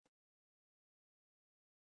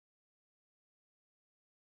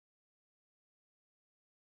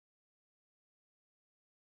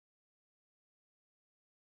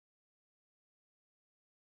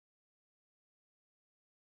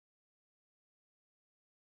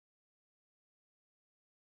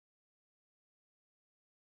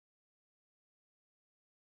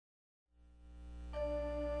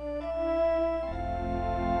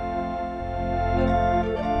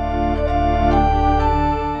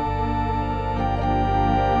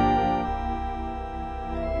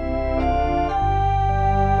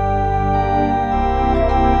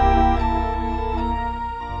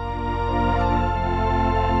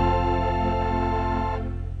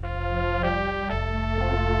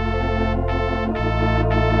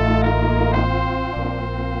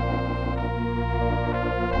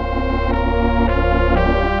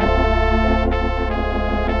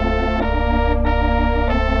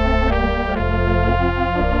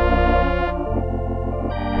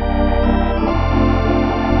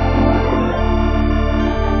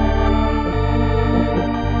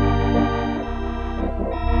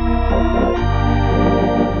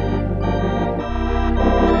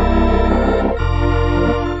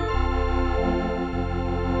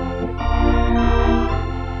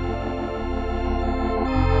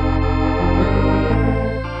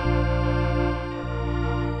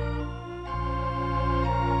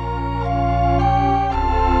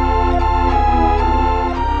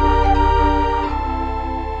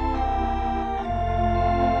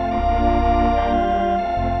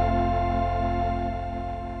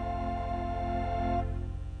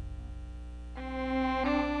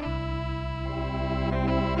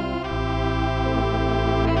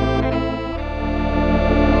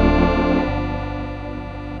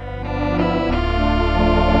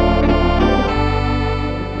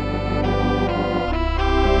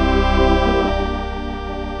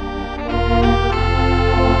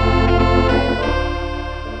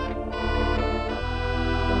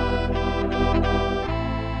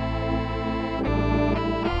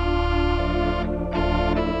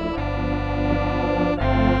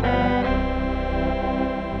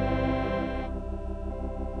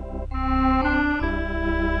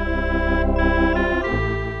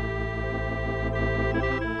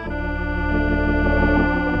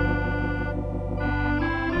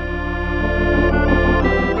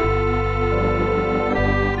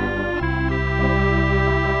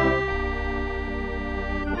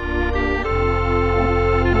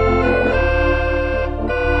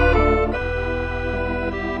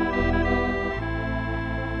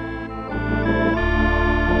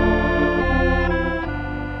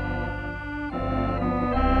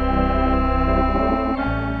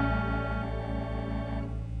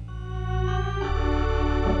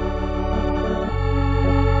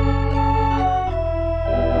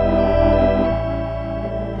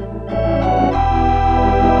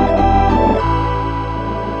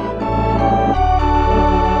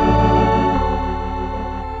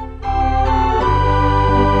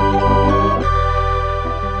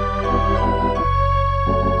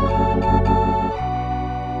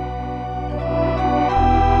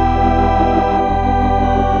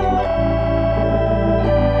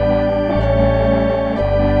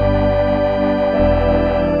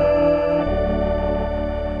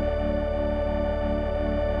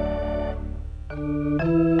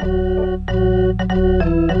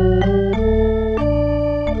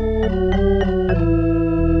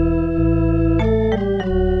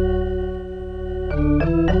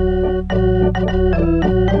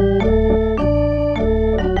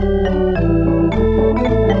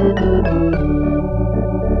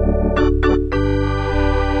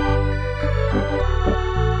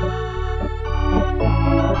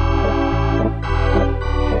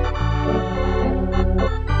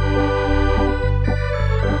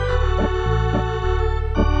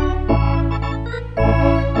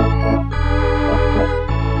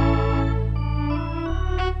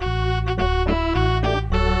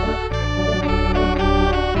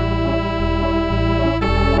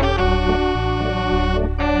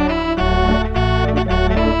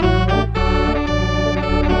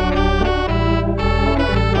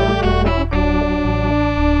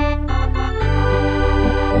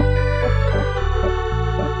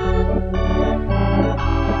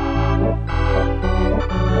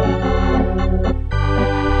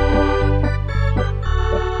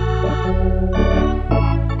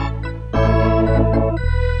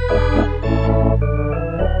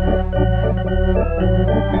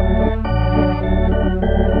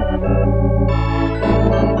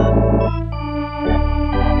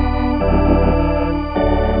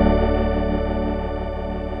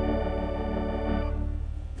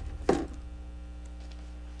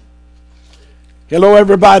Hello,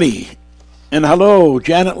 everybody. And hello,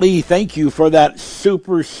 Janet Lee. Thank you for that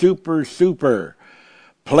super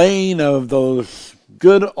playing of those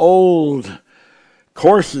good old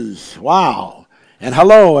courses. Wow. And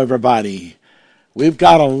hello, everybody. We've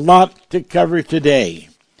got a lot to cover today.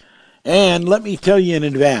 And let me tell you in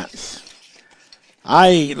advance,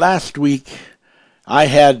 last week, I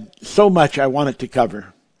had so much I wanted to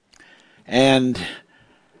cover. And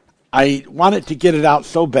I wanted to get it out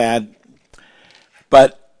so bad,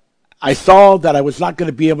 but I saw that I was not going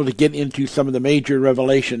to be able to get into some of the major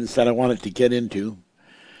revelations that I wanted to get into.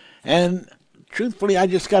 And truthfully, I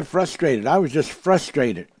just got frustrated. I was just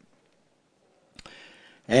frustrated.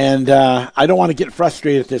 And I don't want to get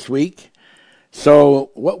frustrated this week.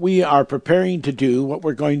 So what we are preparing to do, what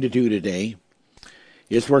we're going to do today,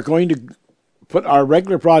 is we're going to put our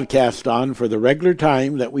regular broadcast on for the regular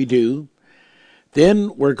time that we do.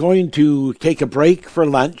 Then we're going to take a break for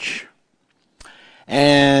lunch.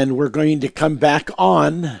 And we're going to come back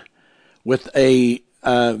on with a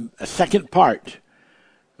second part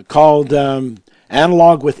called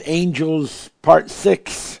Analog with Angels Part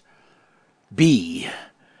 6B.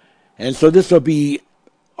 And so this will be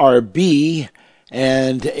our B,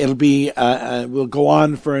 and it'll be, we'll go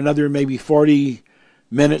on for another maybe 40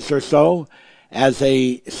 minutes or so as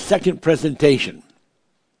a second presentation.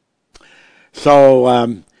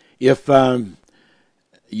 So if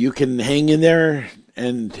you can hang in there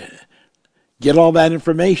and get all that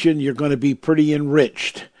information, you're going to be pretty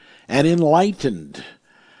enriched and enlightened.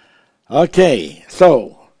 Okay,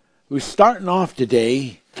 so we're starting off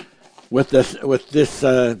today with this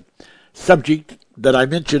subject that I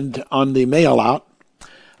mentioned on the mail out.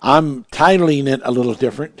 I'm titling it a little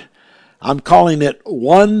different. I'm calling it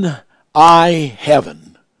One Eye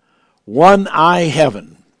Heaven. One Eye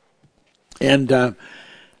Heaven. And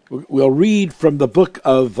we'll read from the book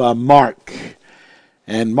of Mark.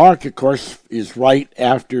 And Mark, of course, is right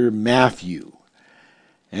after Matthew.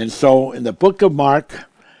 And so in the book of Mark,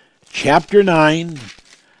 chapter 9,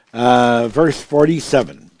 verse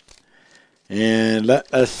 47. And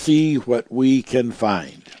let us see what we can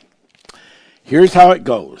find. Here's how it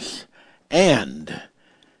goes. And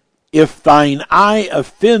if thine eye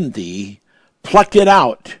offend thee, pluck it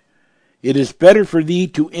out. It is better for thee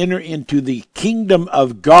to enter into the kingdom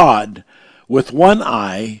of God with one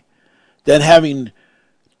eye than having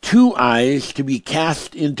two eyes to be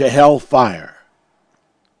cast into hell fire.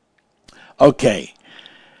 Okay.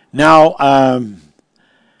 Now,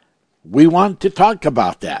 we want to talk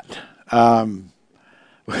about that.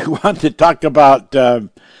 We want to talk about the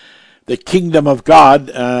kingdom of God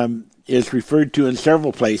is referred to in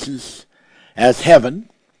several places as heaven.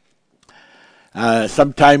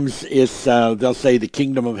 Sometimes it's they'll say the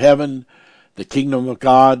kingdom of heaven, the kingdom of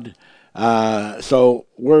God. So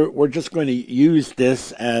we're just going to use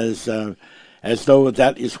this as though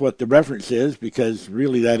that is what the reference is, because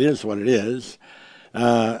really that is what it is.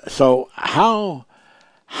 So how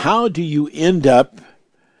do you end up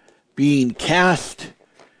being cast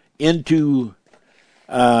into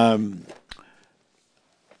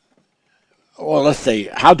let's say,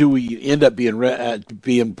 how do we end up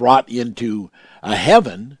being brought into a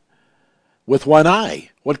heaven with one eye?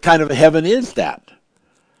 What kind of a heaven is that?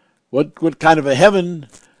 What kind of a heaven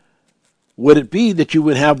would it be that you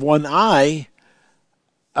would have one eye?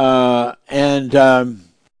 And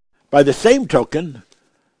by the same token,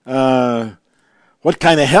 what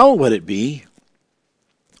kind of hell would it be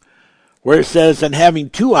where it says, and having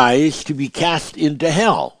 2 eyes to be cast into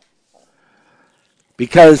hell.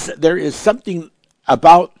 Because there is something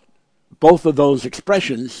about both of those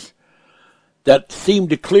expressions that seem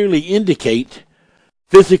to clearly indicate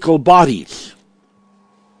physical bodies.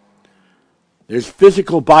 There's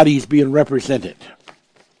physical bodies being represented.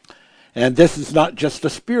 And this is not just the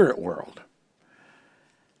spirit world.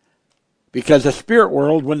 Because the spirit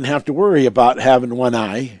world wouldn't have to worry about having 1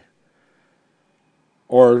 eye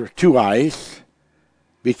or 2 eyes,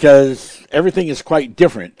 because everything is quite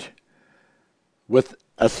different with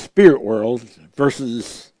a spirit world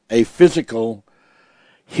versus a physical,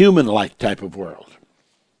 human-like type of world.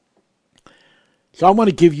 So I want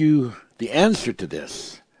to give you the answer to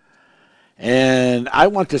this. And I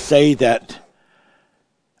want to say that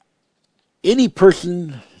any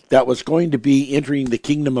person that was going to be entering the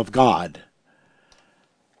kingdom of God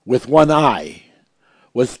with 1 eye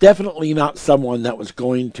was definitely not someone that was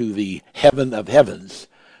going to the heaven of heavens,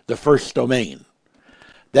 the first domain.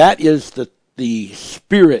 That is the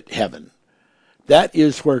spirit heaven. That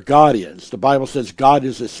is where God is. The Bible says God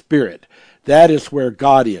is a spirit. That is where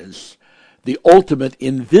God is. The ultimate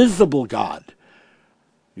invisible God.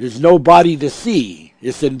 There's no body to see.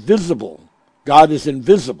 It's invisible. God is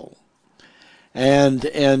invisible. And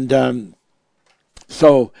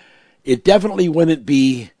so it definitely wouldn't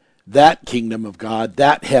be that kingdom of God,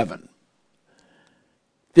 that heaven.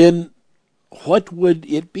 Then what would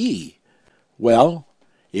it be? Well,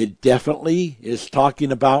 it definitely is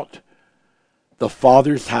talking about the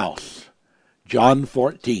Father's house. John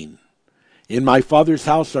 14. In my Father's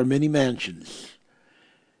house are many mansions.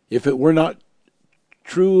 If it were not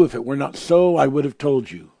true, if it were not so, I would have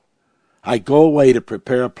told you. I go away to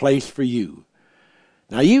prepare a place for you.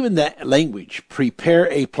 Now, even that language, prepare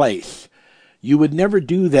a place, you would never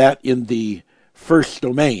do that in the first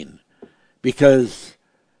domain, because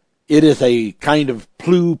it is a kind of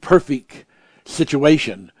pluperfect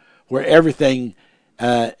situation where everything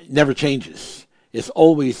never changes. It's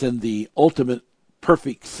always in the ultimate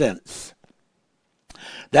perfect sense.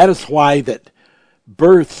 That is why that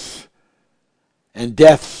births and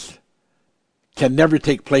deaths can never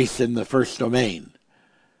take place in the first domain.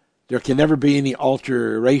 There can never be any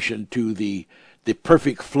alteration to the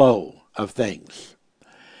perfect flow of things.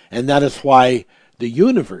 And that is why the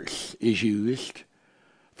universe is used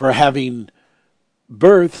for having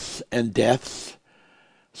births and deaths,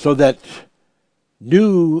 so that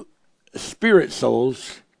new spirit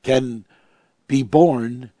souls can be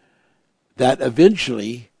born that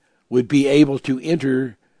eventually would be able to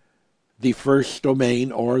enter the first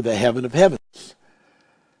domain or the heaven of heavens.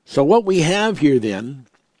 So what we have here then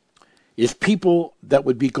is people that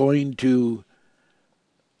would be going to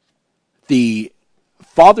the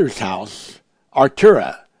Father's house,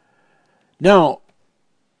 Artura. Now,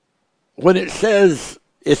 when it says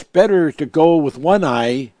it's better to go with 1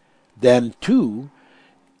 eye than 2,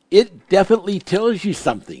 it definitely tells you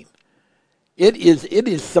something. It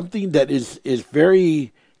is something that is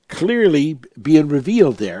very clearly being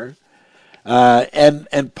revealed there.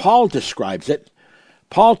 And Paul describes it.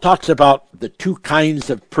 Paul talks about the 2 kinds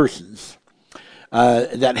of persons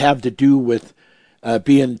that have to do with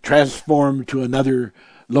being transformed to another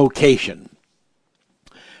location.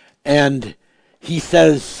 And he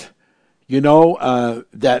says,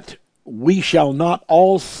 that we shall not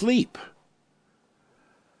all sleep.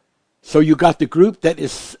 So you got the group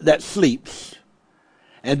that sleeps,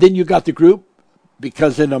 and then you got the group,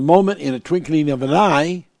 because in a moment, in a twinkling of an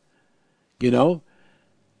eye, where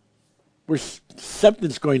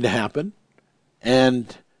something's going to happen,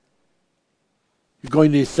 and you're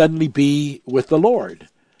going to suddenly be with the Lord.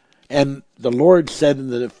 And the Lord said in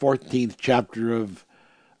the 14th chapter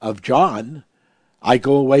of John, I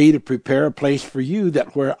go away to prepare a place for you,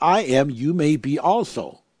 that where I am, you may be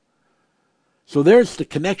also. So there's the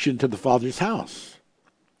connection to the Father's house.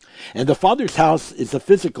 And the Father's house is a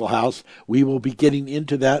physical house. We will be getting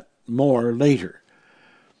into that more later.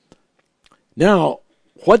 Now,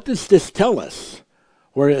 what does this tell us?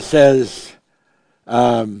 Where it says,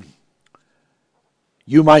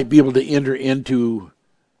 you might be able to enter into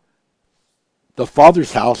the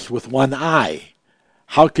Father's house with 1 eye.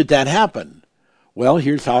 How could that happen? Well,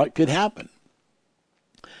 here's how it could happen.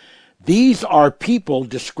 These are people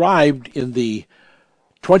described in the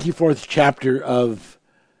 24th chapter of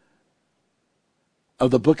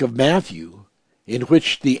the book of Matthew, in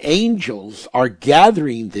which the angels are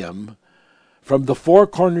gathering them from the 4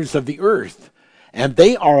 corners of the earth, and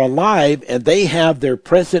they are alive, and they have their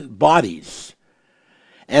present bodies.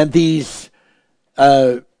 And these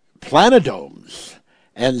planodomes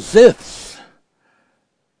and ziths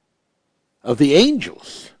of the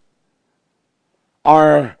angels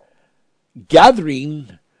are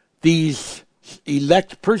gathering these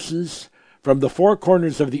elect persons from the four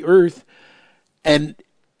corners of the earth, and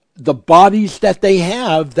the bodies that they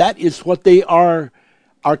have, that is what they are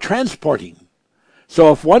transporting.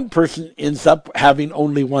 So if one person ends up having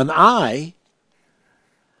only one eye,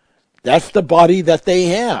 that's the body that they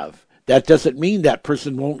have. That doesn't mean that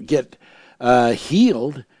person won't get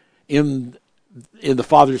healed in the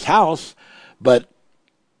Father's house, but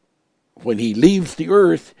when he leaves the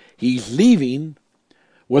earth, he's leaving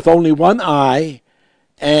with only one eye,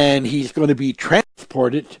 and he's going to be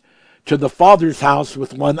transported to the Father's house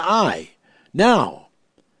with one eye. Now,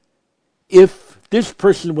 if this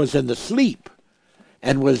person was in the sleep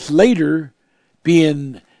and was later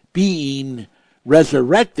being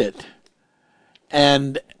resurrected,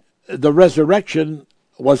 and the resurrection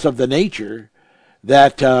was of the nature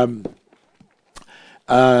that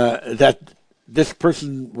that this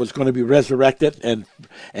person was going to be resurrected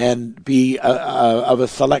and be of a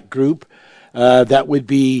select group that would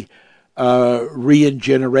be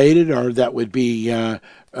regenerated, or that would be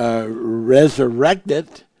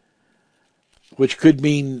resurrected, which could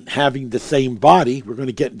mean having the same body. We're going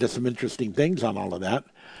to get into some interesting things on all of that.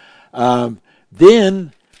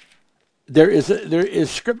 Then there is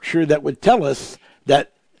scripture that would tell us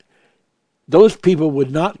that those people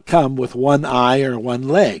would not come with one eye or one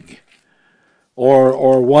leg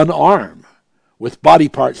or one arm with body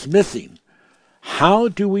parts missing. How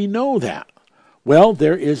do we know that? Well,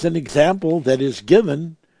 there is an example that is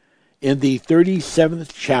given in the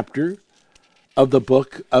 37th chapter of the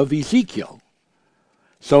book of Ezekiel.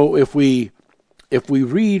 So if we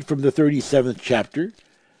read from the 37th chapter,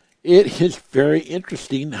 it is very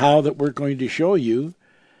interesting how that we're going to show you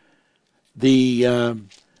the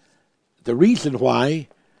reason why,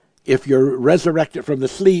 if you're resurrected from the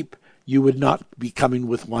sleep, you would not be coming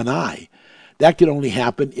with one eye. That can only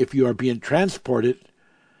happen if you are being transported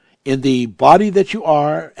in the body that you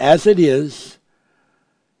are, as it is,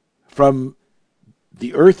 from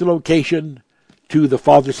the earth location to the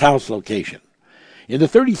Father's house location. In the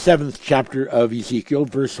 37th chapter of Ezekiel,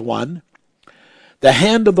 verse 1, the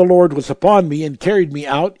hand of the Lord was upon me, and carried me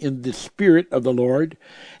out in the spirit of the Lord,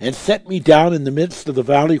 and set me down in the midst of the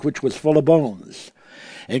valley which was full of bones,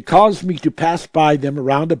 and caused me to pass by them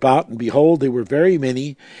round about, and behold, they were very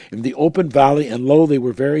many in the open valley, and lo, they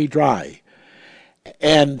were very dry.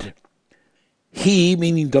 And he,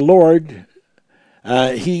 meaning the Lord,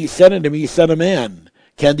 he said unto me, Son of man,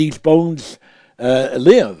 can these bones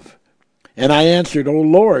live? And I answered, O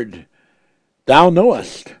Lord, thou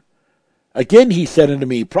knowest. Again he said unto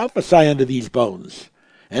me, Prophesy unto these bones,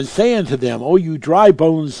 and say unto them, O you dry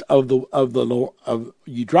bones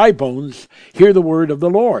you dry bones, hear the word of the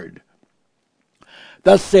Lord.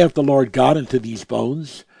 Thus saith the Lord God unto these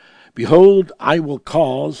bones, Behold, I will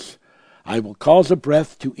cause a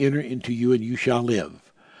breath to enter into you, and you shall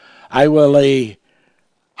live. I will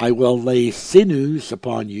lay sinews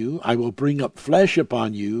upon you. I will bring up flesh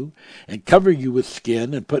upon you, and cover you with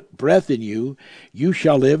skin, and put breath in you. You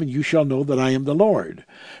shall live, and you shall know that I am the Lord.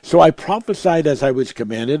 So I prophesied as I was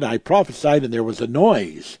commanded. I prophesied, and there was a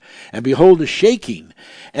noise, and behold, a shaking.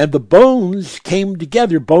 And the bones came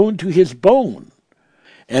together, bone to his bone.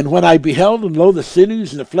 And when I beheld, and lo, the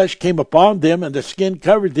sinews and the flesh came upon them, and the skin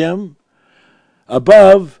covered them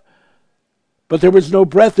above, but there was no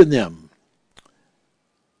breath in them.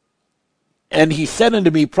 And he said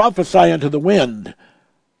unto me, Prophesy unto the wind.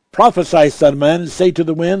 Prophesy, son of man, and say to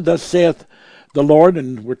the wind, Thus saith the Lord,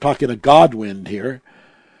 and we're talking a God wind here,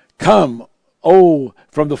 Come, O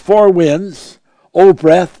from the four winds, O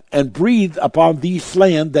breath, and breathe upon these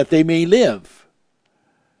slain, that they may live.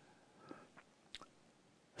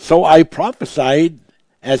 So I prophesied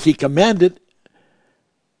as he commanded,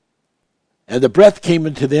 and the breath came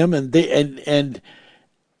into them, and they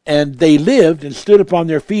lived and stood upon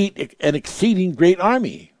their feet, an exceeding great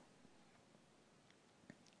army.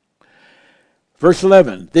 Verse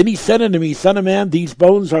 11, Then he said unto me, Son of man, these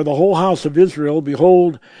bones are the whole house of Israel.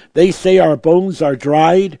 Behold, they say, Our bones are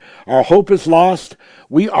dried, our hope is lost,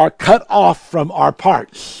 we are cut off from our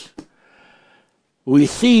parts. We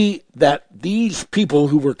see that these people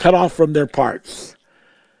who were cut off from their parts,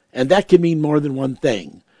 and that can mean more than one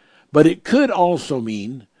thing, but it could also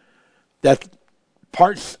mean that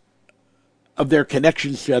parts of their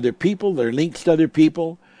connections to other people, their links to other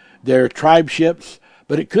people, their tribeships,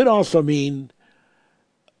 but it could also mean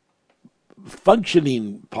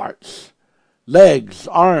functioning parts, legs,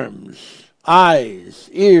 arms, eyes,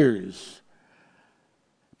 ears,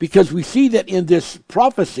 because we see that in this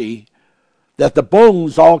prophecy that the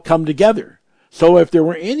bones all come together. So if there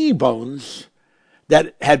were any bones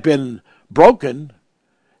that had been broken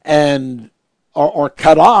and or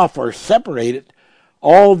cut off or separated,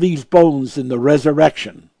 all these bones in the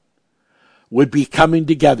resurrection would be coming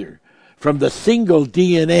together from the single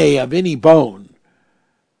DNA of any bone.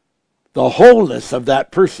 The wholeness of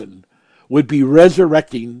that person would be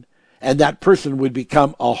resurrecting, and that person would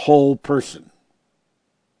become a whole person.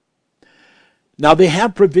 Now they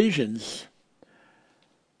have provisions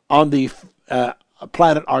on the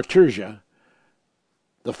planet Artesia,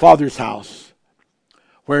 the Father's house,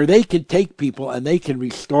 where they can take people and they can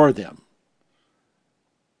restore them.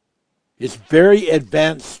 It's very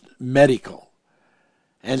advanced medical.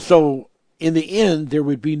 And so in the end, there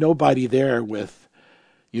would be nobody there with,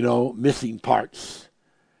 missing parts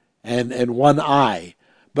and one eye.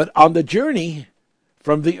 But on the journey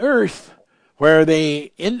from the earth, where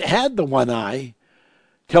they had the one eye,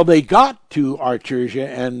 till they got to Artesia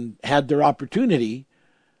and had their opportunity,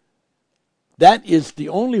 that is the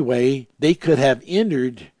only way they could have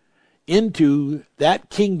entered into that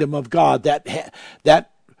kingdom of God,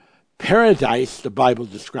 that paradise, the Bible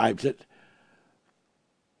describes it,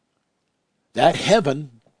 that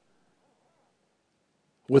heaven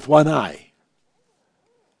with one eye.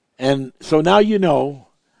 And so now you know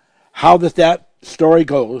how that story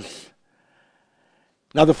goes.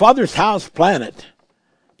 Now the Father's house planet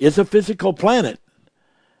is a physical planet,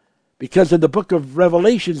 because in the book of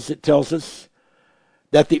Revelations it tells us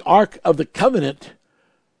that the Ark of the Covenant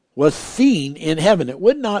was seen in heaven. It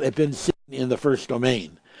would not have been seen in the first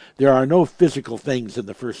domain. There are no physical things in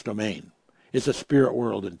the first domain. It's a spirit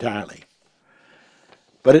world entirely.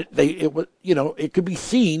 But it could be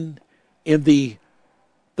seen in the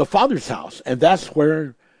Father's house, and that's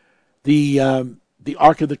where the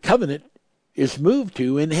Ark of the Covenant is moved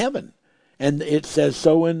to in heaven. And it says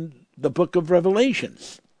so in the book of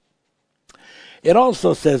Revelations. It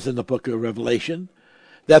also says in the book of Revelation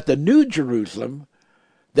that the New Jerusalem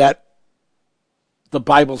that the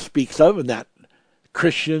Bible speaks of and that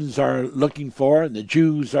Christians are looking for and the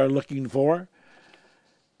Jews are looking for,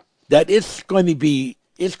 that it's going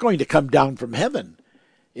to come down from heaven.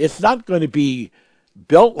 It's not going to be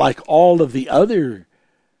built like all of the other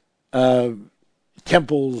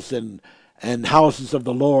temples and houses of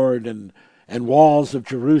the Lord and walls of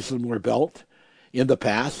Jerusalem were built in the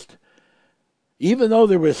past. Even though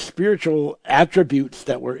there were spiritual attributes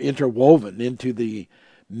that were interwoven into the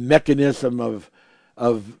mechanism of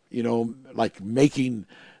like making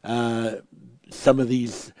some of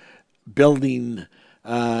these building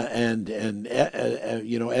various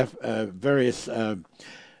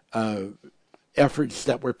efforts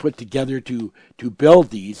that were put together to build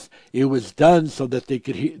these, it was done so that they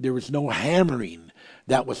could there was no hammering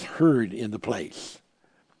that was heard in the place.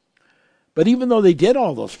 But even though they did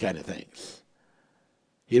all those kind of things,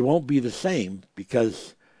 it won't be the same,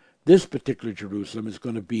 because this particular Jerusalem is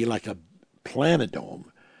going to be like a planetome,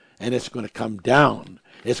 and it's going to come down.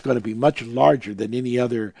 It's going to be much larger than any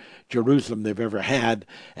other Jerusalem they've ever had,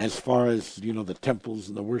 as far as, the temples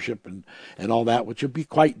and the worship and all that, which will be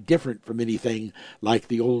quite different from anything like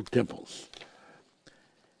the old temples.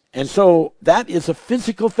 And so that is a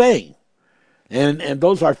physical thing. And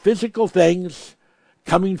those are physical things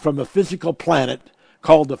coming from a physical planet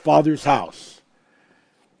called the Father's house.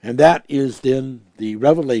 And that is then the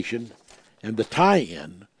revelation and the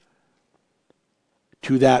tie-in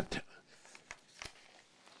to that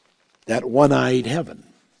one-eyed heaven.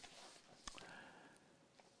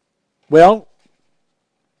 Well,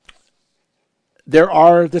 there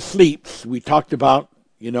are the sleeps. We talked about,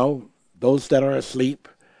 those that are asleep.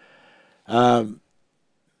 Matthew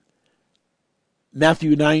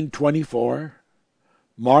 9:24,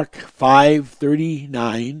 Mark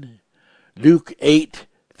 5:39, Luke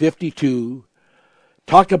 8:52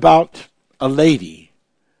 talk about a lady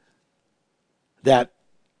that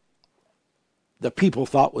the people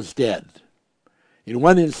thought was dead. In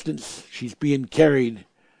one instance, she's being carried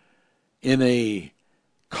in a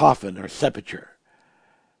coffin or sepulcher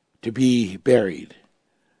to be buried.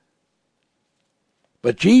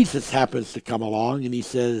 But Jesus happens to come along and he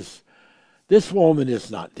says, "This woman is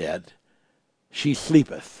not dead, she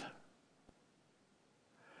sleepeth."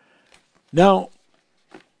 Now,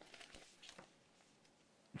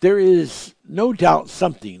 there is no doubt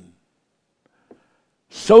something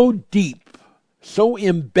so deep, so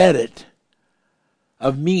embedded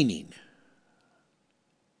of meaning,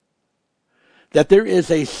 that there is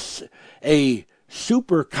a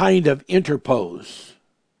super kind of interpose,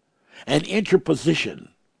 an interposition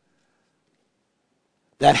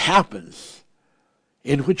that happens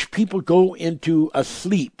in which people go into a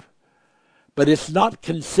sleep, but it's not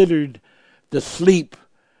considered the sleep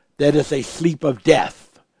that is a sleep of death.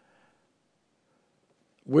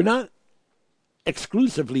 we're not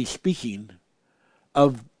exclusively speaking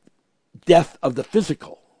of death of the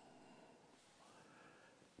physical,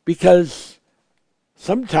 because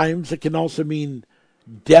sometimes it can also mean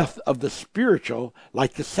death of the spiritual,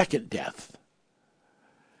 like the second death.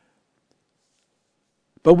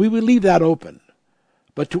 But we will leave that open.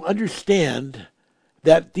 But to understand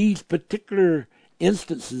that these particular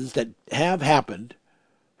instances that have happened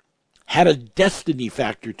had a destiny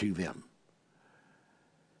factor to them.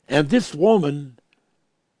 And this woman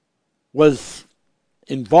was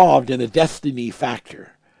involved in a destiny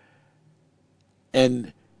factor.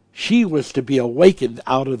 And she was to be awakened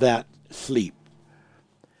out of that sleep.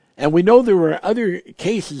 And we know there were other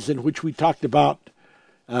cases in which we talked about,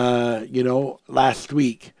 last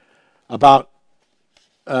week, about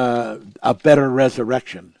a better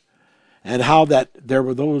resurrection, and how that there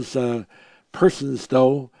were those persons,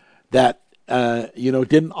 though, that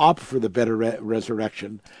didn't opt for the better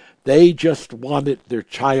resurrection. They just wanted their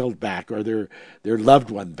child back, or their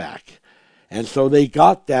loved one back, and so they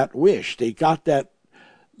got that wish. They got that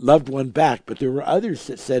loved one back. But there were others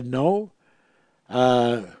that said, "No,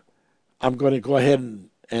 I'm going to go ahead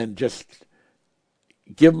and just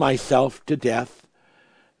give myself to death.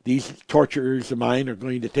 These torturers of mine are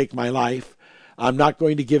going to take my life. I'm not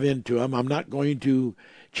going to give in to them. I'm not going to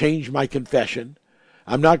change my confession.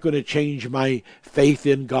 I'm not going to change my faith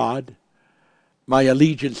in God, my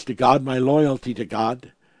allegiance to God, my loyalty to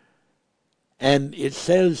God." And it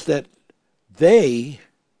says that they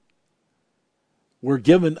were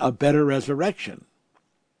given a better resurrection.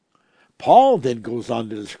 Paul then goes on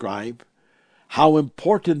to describe how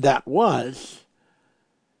important that was,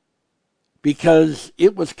 because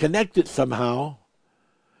it was connected somehow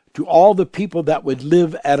to all the people that would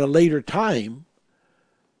live at a later time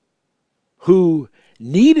who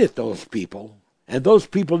needed those people, and those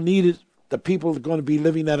people needed the people that are going to be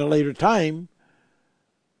living at a later time.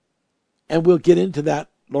 And we'll get into that,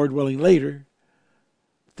 Lord willing, later.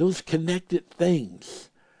 Those connected things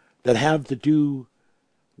that have to do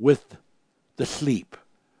with the sleep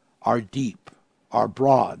are deep, are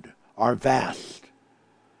broad, are vast,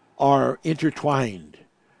 are intertwined.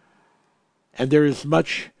 And there is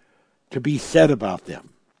much to be said about them.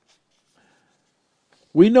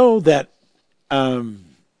 We know that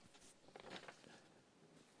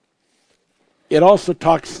it also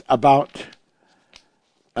talks about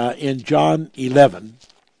in John 11,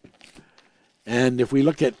 and if we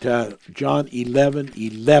look at John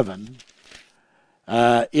 11:11,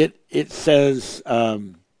 it says,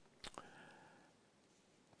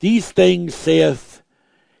 "These things saith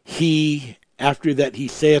he, after that he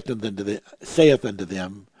saith unto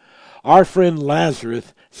them, Our friend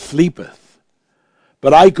Lazarus sleepeth,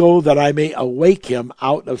 but I go that I may awake him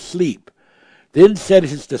out of sleep. Then said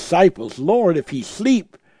his disciples, Lord, if he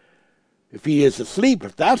is asleep,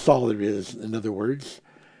 if that's all there is, in other words,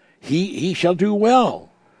 he shall do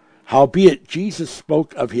well. Howbeit Jesus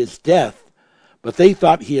spoke of his death, but they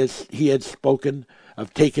thought he had spoken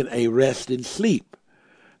of taking a rest in sleep.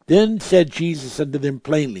 Then said Jesus unto them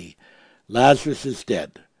plainly, Lazarus is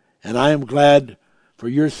dead, and I am glad for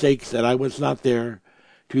your sakes that I was not there,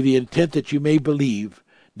 to the intent that you may believe.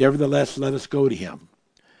 Nevertheless, let us go to him."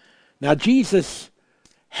 Now, Jesus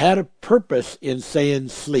had a purpose in saying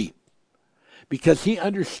sleep, because he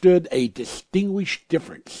understood a distinguished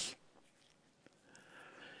difference.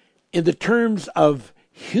 In the terms of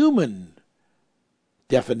human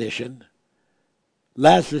definition,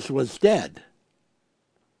 Lazarus was dead.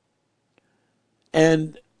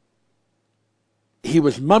 And he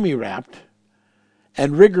was mummy-wrapped,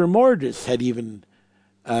 and rigor mortis had even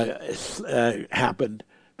happened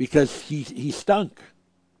because he stunk.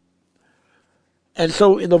 And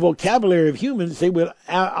so in the vocabulary of humans, they would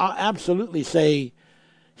absolutely say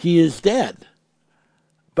he is dead.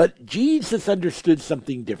 But Jesus understood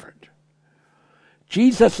something different.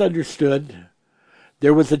 Jesus understood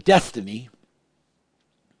there was a destiny,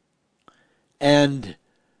 and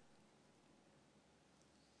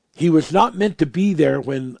he was not meant to be there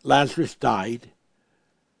when Lazarus died,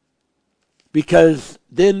 because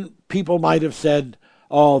then people might have said,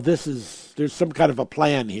 oh, there's some kind of a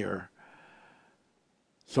plan here.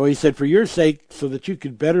 So he said, for your sake, so that you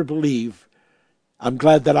could better believe, I'm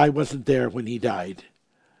glad that I wasn't there when he died.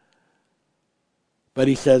 But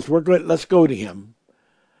he says, let's go to him.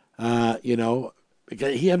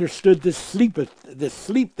 Because he understood this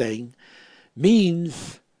sleep thing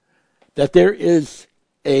means that there is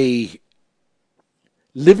a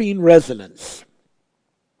living resonance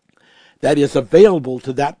that is available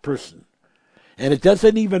to that person. And it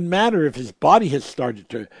doesn't even matter if his body has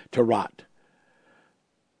started to rot.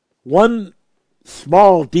 One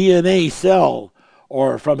small DNA cell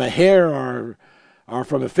or from a hair or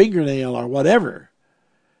from a fingernail or whatever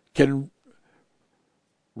can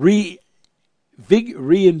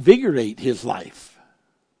reinvigorate his life.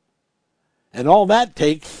 And all that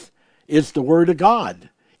takes is the Word of God.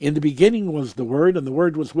 In the beginning was the Word, and the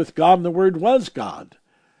Word was with God, and the Word was God.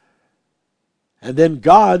 And then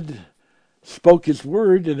God spoke His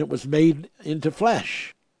Word, and it was made into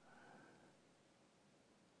flesh.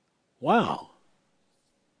 Wow.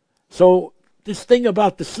 So this thing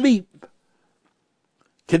about the sleep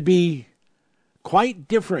can be quite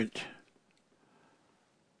different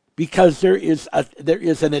because there is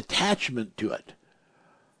an attachment to it.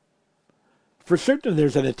 For certain,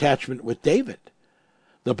 there's an attachment with David.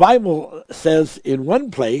 The Bible says in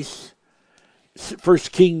one place, 1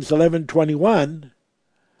 Kings 11:21,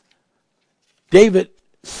 David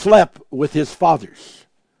slept with his fathers.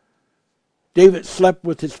 David slept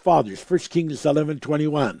with his fathers, 1 Kings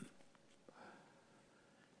 11:21.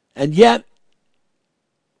 And yet,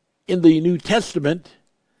 in the New Testament,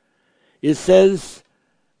 it says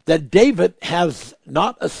that David has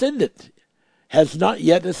not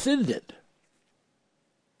yet ascended.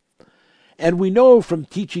 And we know from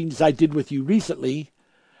teachings I did with you recently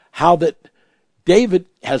how that David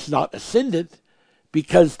has not ascended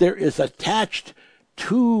because there is attached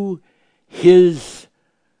to his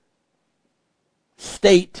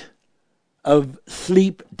state of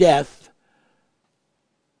sleep, death,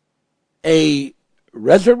 a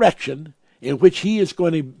resurrection in which he is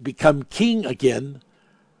going to become king again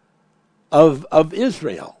of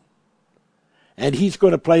Israel. And he's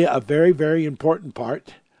going to play a very, very important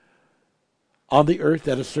part on the earth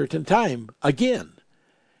at a certain time again.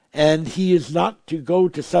 And he is not to go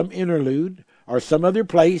to some interlude or some other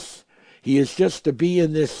place. He is just to be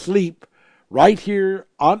in this sleep right here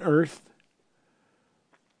on earth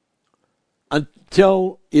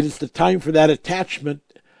until it is the time for that attachment,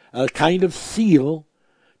 a kind of seal,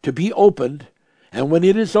 to be opened. And when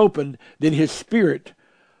it is opened, then his spirit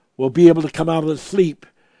will be able to come out of the sleep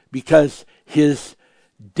because his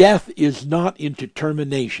death is not into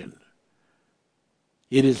termination.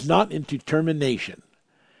 It is not into termination.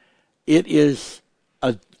 It is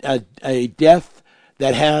a death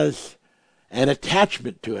that has an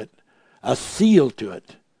attachment to it, a seal to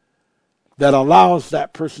it, that allows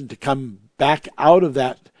that person to come back out of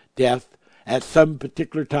that death at some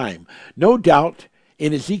particular time. No doubt,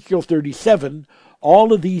 in Ezekiel 37,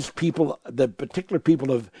 all of these people, the particular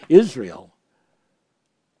people of Israel,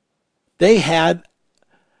 they had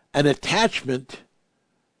an attachment,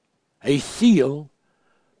 a seal,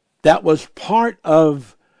 that was part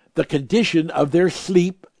of the condition of their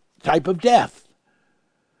sleep type of death.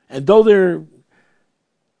 And though there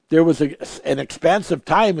was an expansive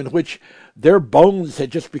time in which their bones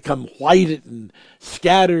had just become white and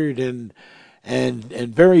scattered and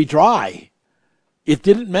very dry, it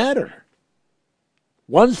didn't matter.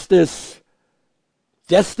 Once this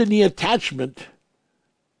destiny attachment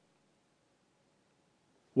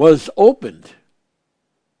was opened,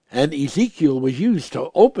 and Ezekiel was used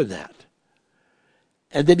to open that,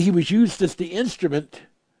 and then he was used as the instrument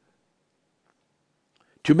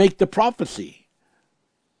to make the prophecy.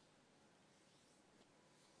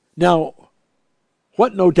 Now,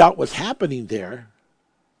 what no doubt was happening there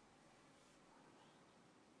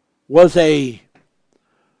was a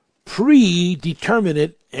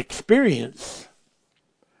predeterminate experience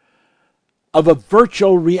of a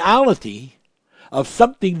virtual reality of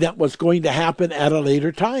something that was going to happen at a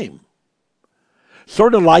later time.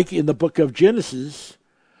 Sort of like in the book of Genesis,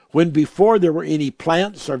 when before there were any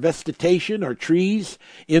plants or vegetation or trees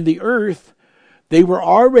in the earth, they were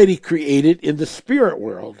already created in the spirit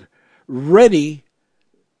world, ready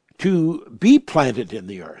to be planted in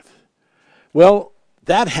the earth. Well,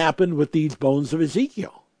 that happened with these bones of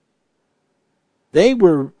Ezekiel. They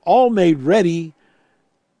were all made ready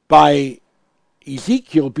by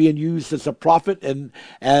Ezekiel being used as a prophet and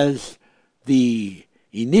as the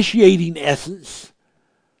initiating essence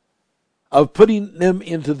of putting them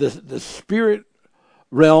into the spirit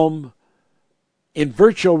realm in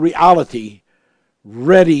virtual reality,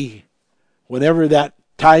 ready whenever that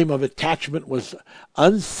time of attachment was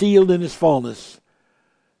unsealed in its fullness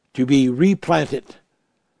to be replanted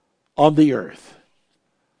on the earth.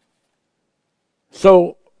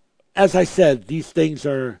 So, as I said, these things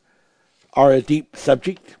are a deep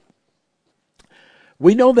subject.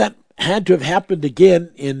 We know that had to have happened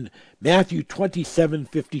again in Matthew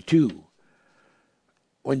 27:52,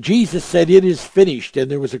 when Jesus said, "It is finished,"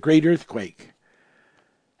 and there was a great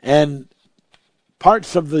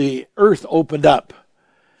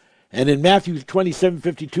And in Matthew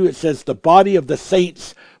 27:52 it says, the body of the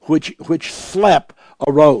saints which slept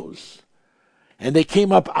arose. And they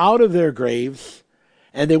came up out of their graves,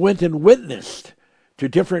 and they went and witnessed to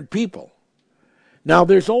different people. Now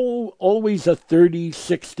there's always a 30,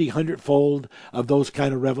 60, 100-fold of those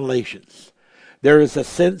kind of revelations. There is a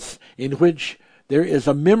sense in which there is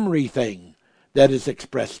a memory thing that is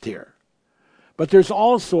expressed here. But there's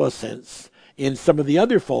also a sense in some of the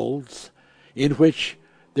other folds in which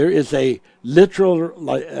there is a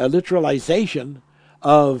literalization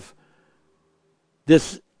of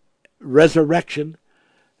this resurrection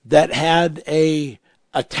that had a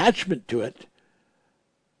attachment to it,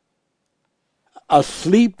 a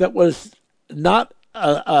sleep that was not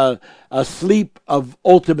a sleep of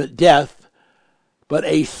ultimate death, but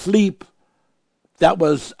a sleep that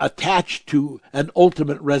was attached to an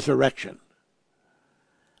ultimate resurrection.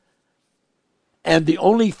 And the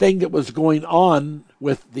only thing that was going on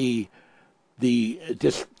with the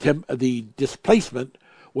displacement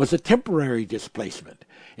was a temporary displacement,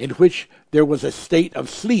 in which there was a state of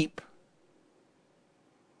sleep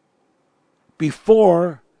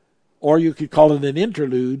before, or you could call it an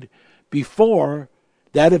interlude, before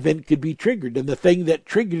that event could be triggered. And the thing that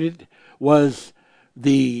triggered it was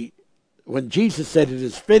when Jesus said it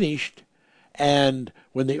is finished, and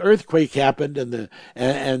when the earthquake happened and the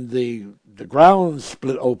ground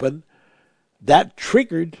split open, that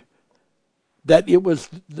triggered that it was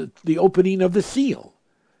the opening of the seal.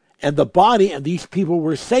 And the body, and these people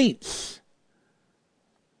were saints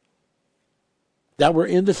that were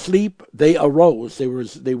in the sleep. They arose.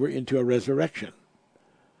 They were into a resurrection.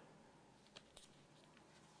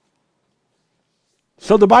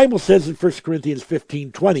 So the Bible says in 1 Corinthians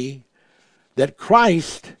 15:20 that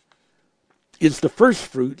Christ is the first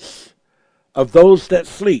fruits of those that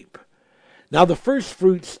sleep. Now the first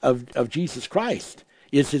fruits of Jesus Christ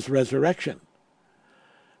is his resurrection.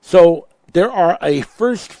 So there are a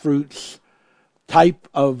first fruits type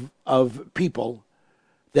of people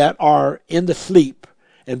that are in the sleep.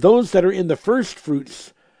 And those that are in the first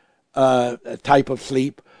fruits type of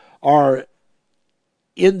sleep are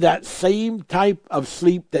in that same type of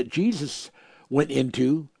sleep that Jesus went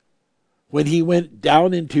into when he went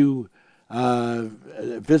down into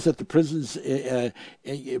visit the prisons, the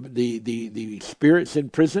spirits in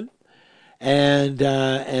prison, and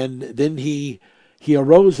then he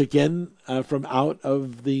arose again from out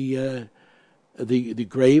of the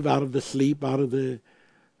grave, out of the sleep, out of the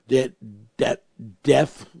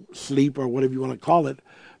death sleep, or whatever you want to call it.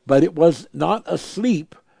 But it was not a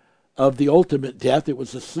sleep of the ultimate death. It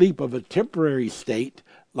was a sleep of a temporary state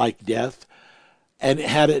like death, and it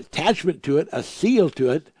had an attachment to it, a seal to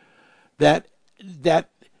it, that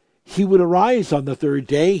he would arise on the third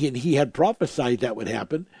day, and he had prophesied that would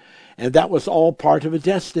happen, and that was all part of a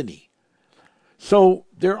destiny. So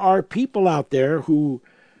there are people out there who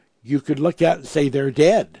you could look at and say they're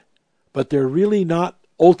dead, but they're really not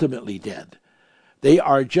ultimately dead. They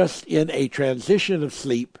are just in a transition of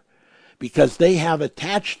sleep because they have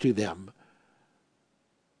attached to them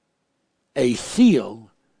a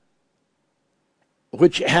seal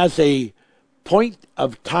which has a point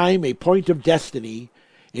of time, a point of destiny,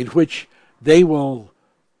 in which they will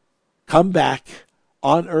come back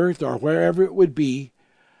on earth or wherever it would be,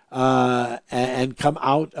 and come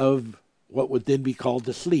out of what would then be called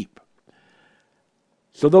the sleep.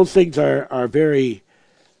 So those things are very,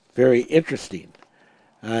 very interesting,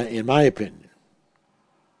 in my opinion.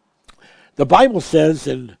 The Bible says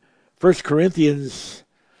in 1 Corinthians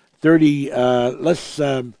 30,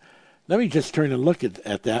 let me just turn and look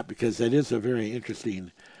at that, because that is a very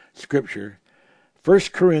interesting scripture. 1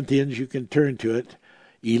 Corinthians, you can turn to it,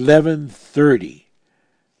 11:30.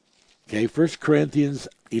 Okay, 1 Corinthians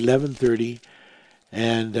 11:30,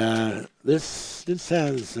 and this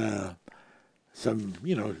has some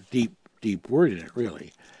deep word in it,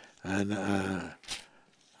 really, and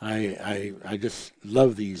I just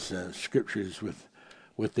love these scriptures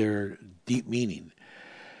with their deep meaning.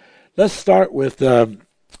 Let's start with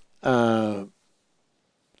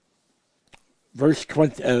verse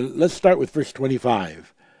 20. Let's start with verse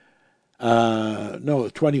 25.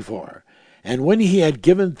 24. And when he had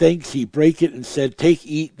given thanks, he brake it and said, "Take,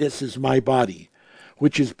 eat, this is my body,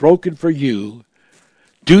 which is broken for you.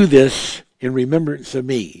 Do this in remembrance of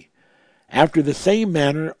me." After the same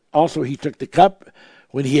manner also he took the cup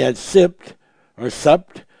when he had supped,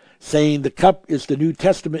 saying, "The cup is the New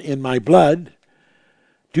Testament in my blood.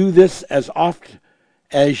 Do this as oft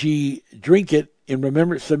as ye drink it in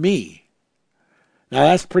remembrance of me." Now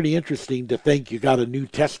that's pretty interesting to think you got a New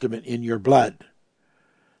Testament in your blood.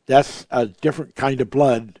 That's a different kind of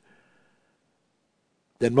blood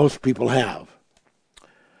than most people have.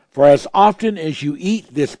 For as often as you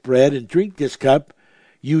eat this bread and drink this cup,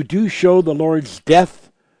 you do show the Lord's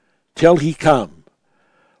death till he come.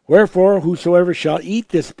 Wherefore, whosoever shall eat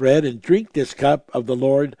this bread and drink this cup of the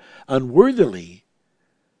Lord unworthily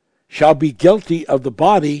shall be guilty of the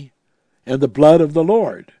body and the blood of the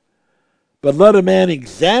Lord. But let a man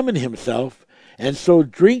examine himself, and so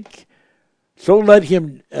let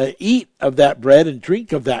him eat of that bread and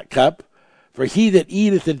drink of that cup. For he that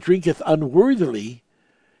eateth and drinketh unworthily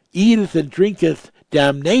eateth and drinketh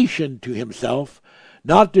damnation to himself,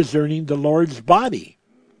 not discerning the Lord's body.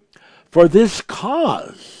 For this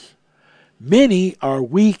cause many are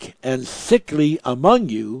weak and sickly among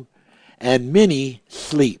you, and many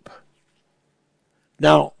sleep.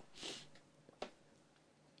 Now,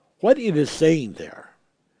 what it is saying there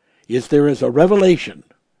is a revelation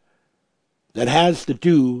that has to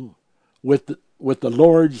do with the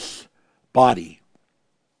Lord's body.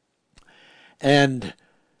 And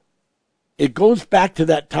it goes back to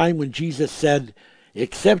that time when Jesus said,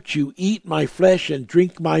 except you eat my flesh and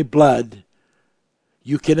drink my blood,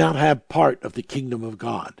 you cannot have part of the kingdom of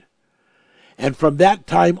God. And from that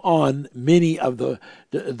time on, many of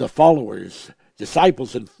the followers,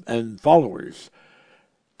 disciples and followers,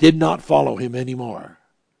 did not follow him anymore.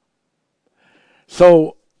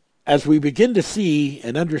 So, as we begin to see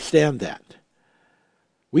and understand that,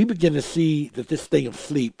 we begin to see that this thing of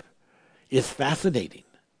sleep is fascinating.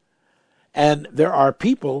 And there are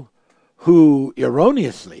people who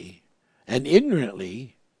erroneously and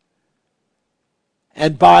ignorantly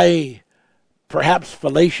and by perhaps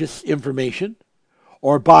fallacious information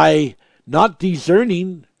or by not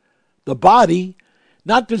discerning the body,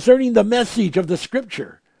 not discerning the message of the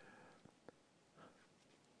Scripture.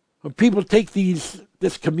 When people take this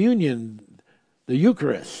communion, the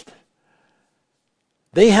Eucharist,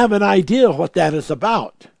 they have an idea what that is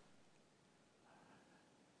about.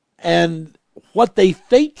 And what they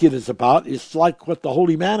think it is about is like what the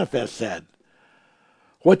Holy Manifest said.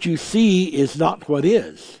 What you see is not what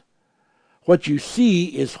is. What you see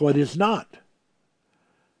is what is not.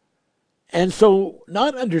 And so,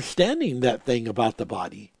 not understanding that thing about the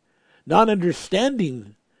body, not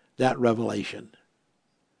understanding that revelation,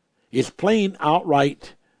 is plain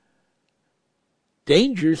outright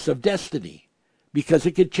dangers of destiny, because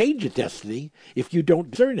it could change a destiny if you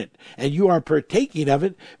don't discern it. And you are partaking of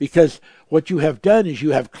it because what you have done is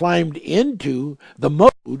you have climbed into the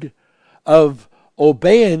mode of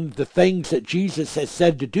obeying the things that Jesus has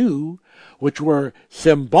said to do, which were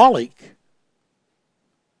symbolic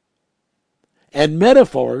and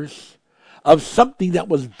metaphors of something that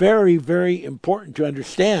was very, very important to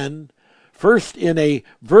understand, first in a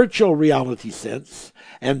virtual reality sense,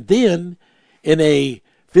 and then in a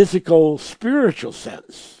physical, spiritual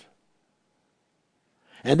sense.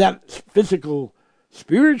 And that physical,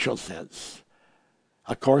 spiritual sense,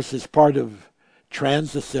 of course, is part of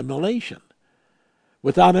trans-assimilation.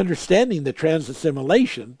 Without understanding the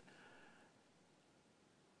trans-assimilation,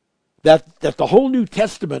 that the whole New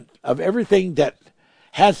Testament of everything that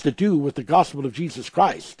has to do with the gospel of Jesus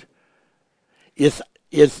Christ is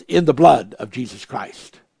in the blood of Jesus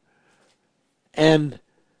Christ. And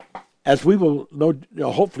as we will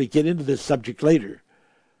hopefully get into this subject later,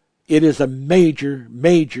 it is a major,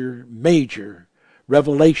 major, major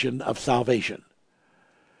revelation of salvation.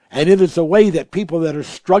 And it is a way that people that are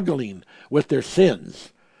struggling with their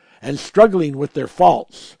sins and struggling with their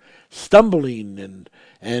faults, stumbling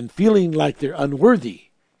and feeling like they're unworthy,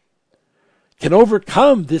 can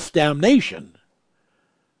overcome this damnation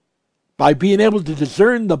by being able to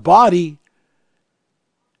discern the body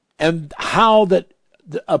and how that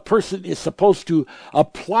a person is supposed to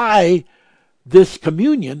apply this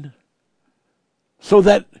communion so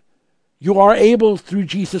that you are able through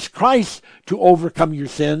Jesus Christ to overcome your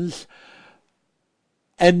sins,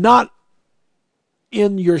 and not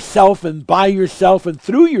in yourself and by yourself and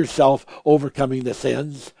through yourself overcoming the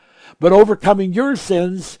sins, but overcoming your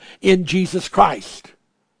sins in Jesus Christ.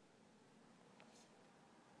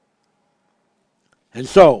 And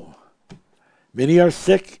so, many are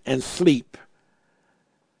sick and sleep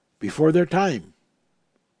before their time.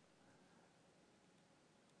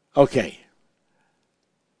 Okay.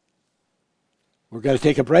 We're going to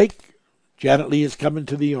take a break. Janet Lee is coming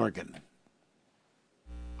to the organ.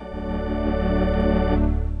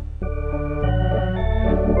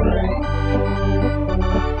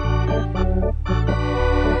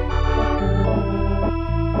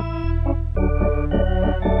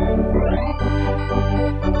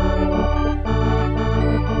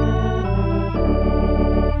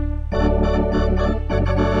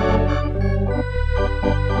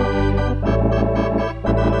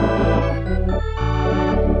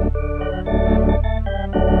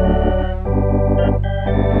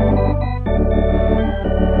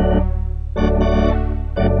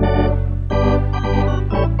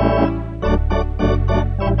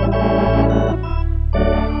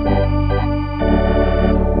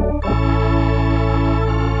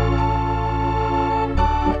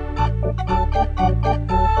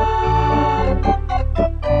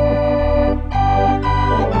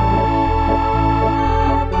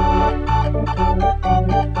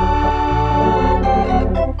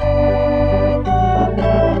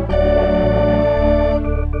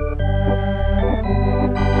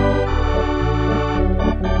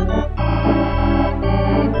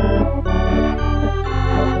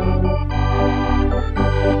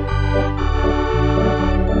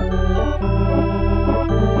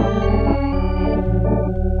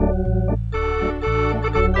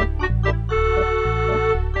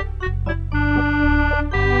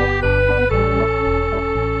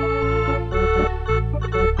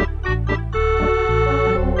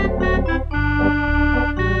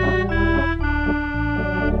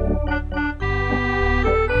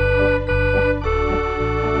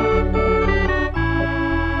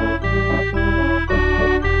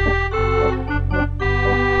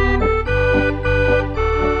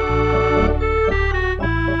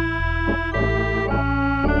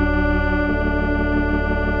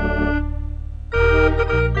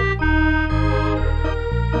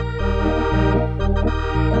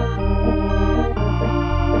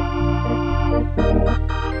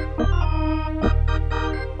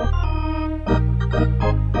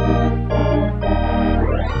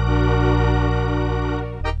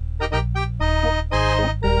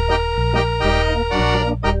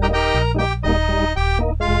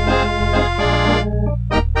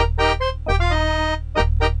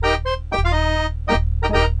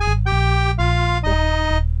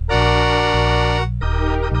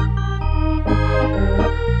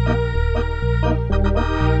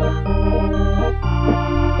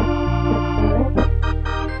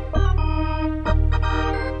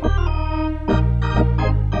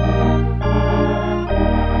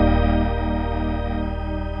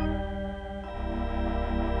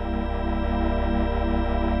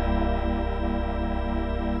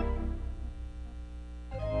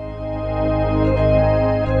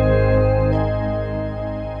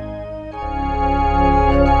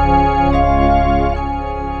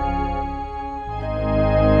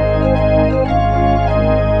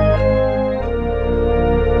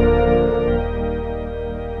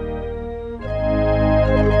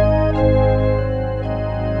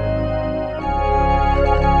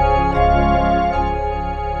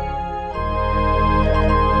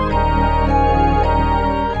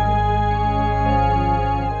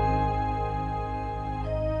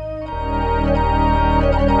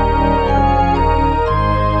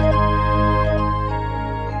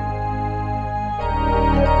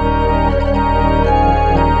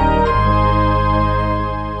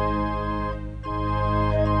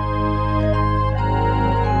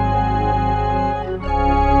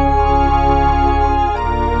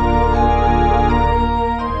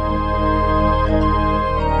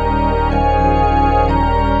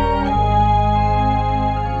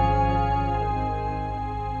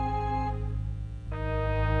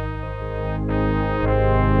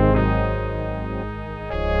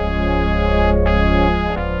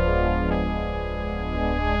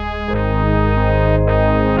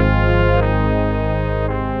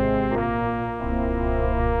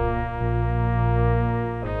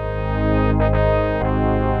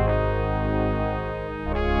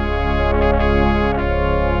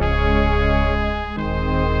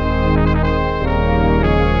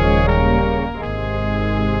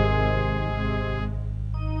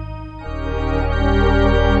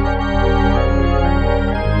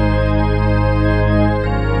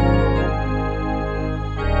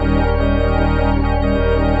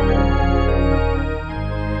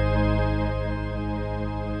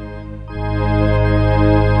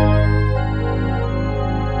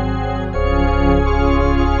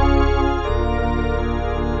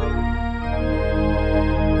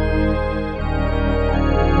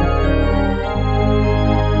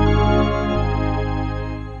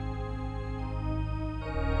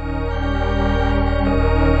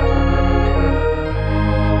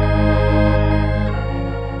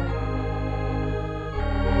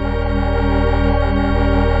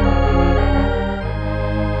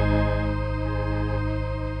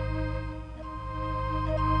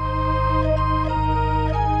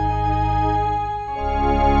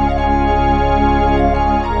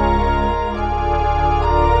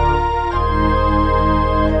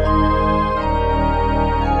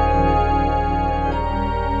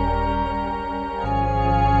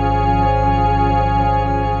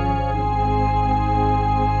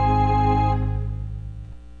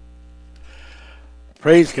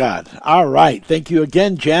 Praise God. All right. Thank you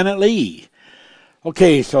again, Janet Lee.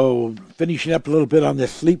 Okay, so finishing up a little bit on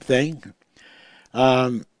this sleep thing.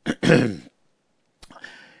 Um, you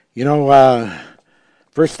know,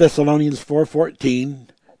 1 Thessalonians 4:14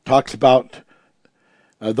 talks about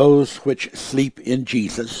those which sleep in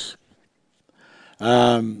Jesus.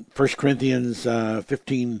 1 Corinthians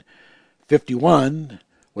 15:51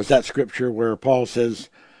 was that scripture where Paul says,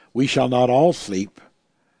 "We shall not all sleep."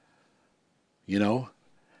 You know,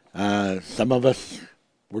 some of us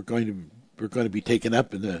we're going to be taken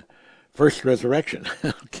up in the first resurrection.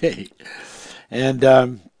 Okay, and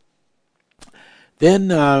then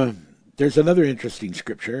there's another interesting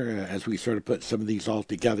scripture as we sort of put some of these all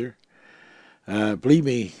together. Believe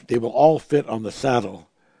me, they will all fit on the saddle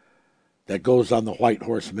that goes on the white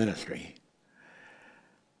horse ministry.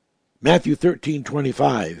 Matthew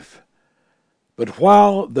 13:25. But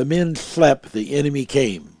while the men slept, the enemy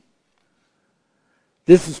came.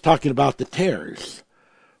 This is talking about the tares,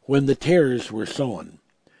 when the tares were sown.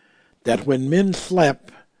 That when men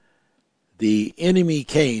slept, the enemy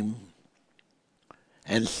came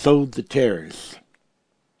and sowed the tares.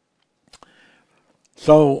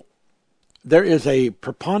 So there is a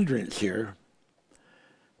preponderance here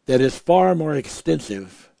that is far more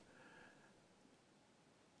extensive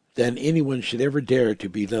than anyone should ever dare to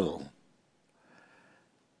belittle.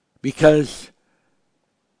 Because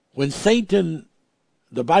when Satan,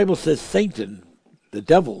 the Bible says Satan, the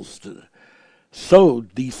devils,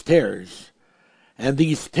 sowed these tares, and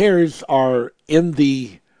these tares are in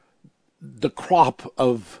the crop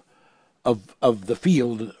of the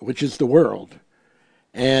field, which is the world,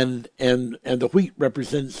 and the wheat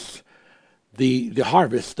represents the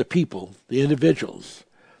harvest, the people, the individuals.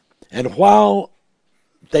 And while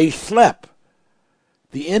they slept,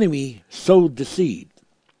 the enemy sowed the seed.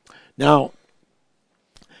 Now,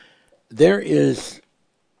 there is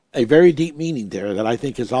a very deep meaning there that I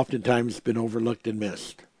think has oftentimes been overlooked and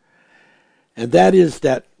missed. And that is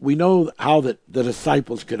that we know how that the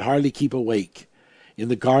disciples could hardly keep awake in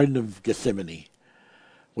the Garden of Gethsemane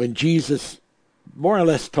when Jesus more or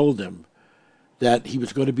less told them that he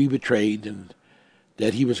was going to be betrayed and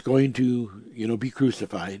that he was going to, be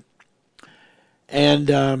crucified. And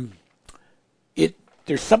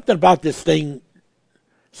there's something about this thing,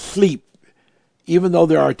 sleep, even though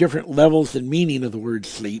there are different levels and meaning of the word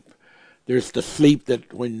sleep. There's the sleep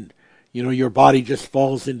that when, your body just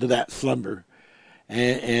falls into that slumber.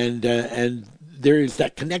 And there is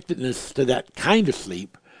that connectedness to that kind of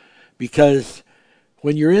sleep, because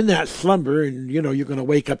when you're in that slumber and, you're going to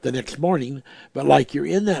wake up the next morning, but like you're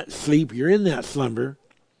in that sleep, you're in that slumber,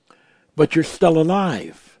 but you're still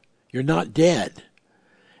alive. You're not dead.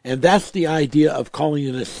 And that's the idea of calling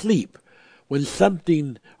it a sleep. When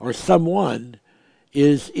something or someone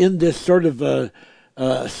is in this sort of a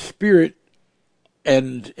spirit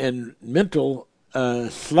and mental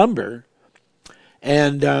slumber,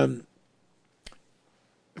 and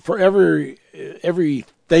for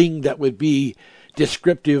everything that would be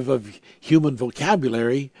descriptive of human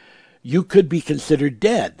vocabulary, you could be considered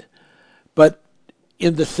dead. But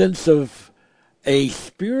in the sense of a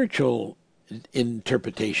spiritual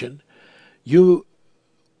interpretation, you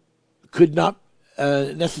could not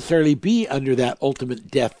necessarily be under that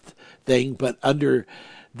ultimate death thing, but under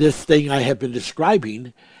this thing I have been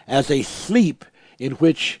describing as a sleep in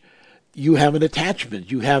which you have an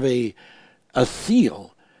attachment, you have a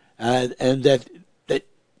seal, and that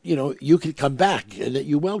you can come back, and that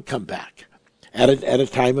you will come back at a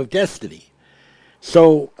time of destiny.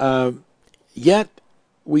 So yet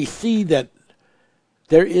we see that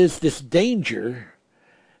there is this danger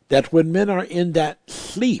that when men are in that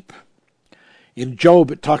sleep, in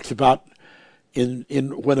Job it talks about in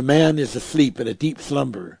when a man is asleep in a deep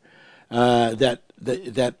slumber, that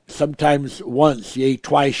sometimes once, yea,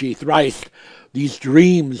 twice, yea, thrice, these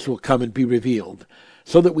dreams will come and be revealed.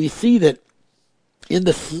 So that we see that in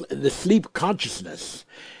the sleep consciousness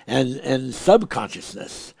and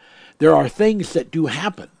subconsciousness, there are things that do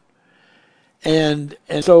happen. And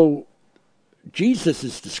so Jesus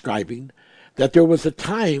is describing that there was a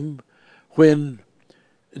time when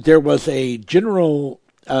there was a general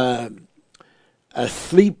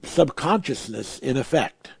sleep subconsciousness in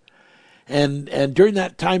effect. And during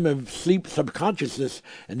that time of sleep subconsciousness,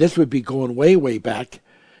 and this would be going way, way back,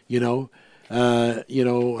 even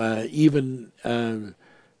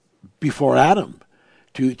before Adam,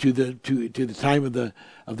 to the time of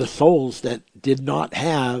the souls that did not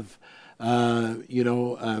have, to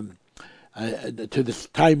this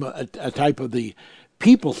time a type of the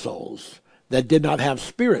people souls that did not have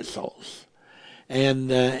spirit souls,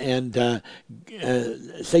 and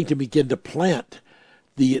Satan began to plant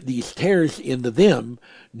these tares into them,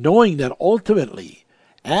 knowing that ultimately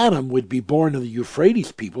Adam would be born of the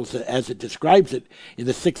Euphrates peoples, as it describes it in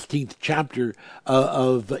the 16th chapter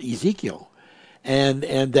of Ezekiel. And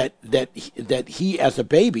that he as a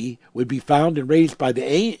baby would be found and raised by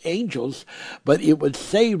the angels, but it would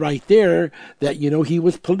say right there that, he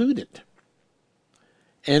was polluted.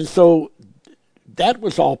 And so that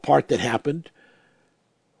was all part that happened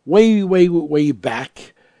way, way, way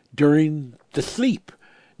back during the sleep.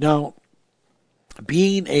 Now,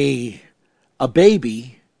 being a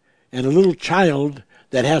baby and a little child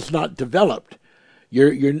that has not developed,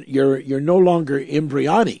 you're no longer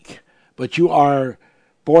embryonic, but you are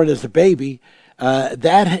born as a baby.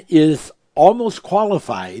 That is almost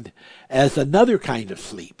qualified as another kind of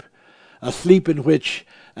sleep, a sleep in which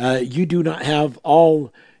you do not have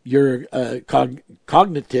all your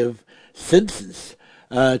cognitive senses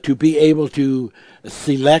to be able to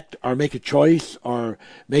select or make a choice or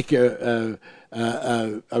make a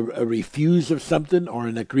refuse of something or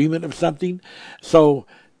an agreement of something. So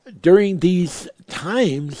during these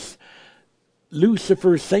times,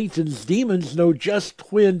 Lucifer, Satan's demons know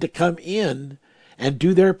just when to come in and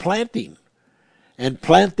do their planting and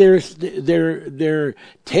plant their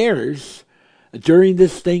tares during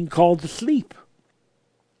this thing called the sleep.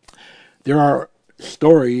 There are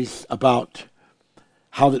stories about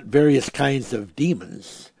how that various kinds of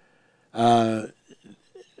demons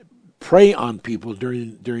prey on people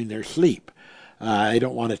during their sleep. I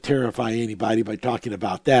don't want to terrify anybody by talking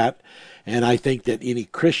about that, and I think that any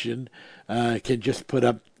Christian can just put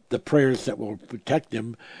up the prayers that will protect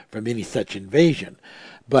them from any such invasion.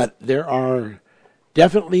 But there are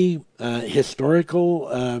definitely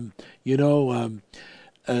historical,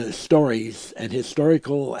 stories and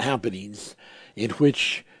historical happenings in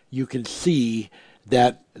which you can see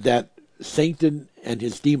that Satan and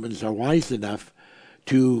his demons are wise enough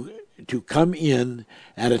to come in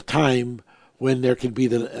at a time when there can be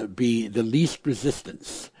the least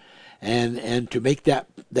resistance, and to make that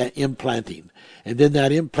implanting. And then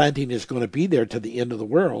that implanting is going to be there to the end of the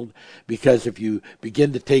world, because if you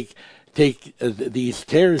begin to take these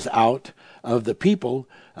tares out of the people,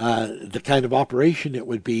 the kind of operation it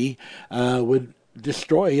would be would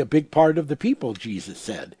destroy a big part of the people. Jesus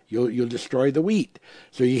said, "You'll destroy the wheat."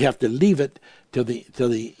 So you have to leave it till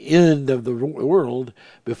the end of the world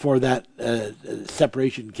before that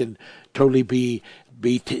separation can totally be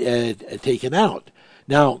taken out.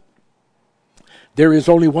 Now, there is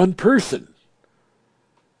only one person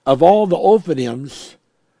of all the Ophanims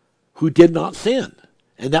who did not sin,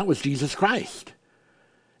 and that was Jesus Christ.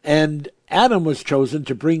 And Adam was chosen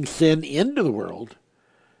to bring sin into the world.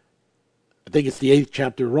 I think it's the 8th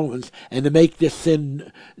chapter of Romans, and to make this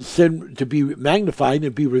sin to be magnified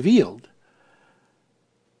and be revealed.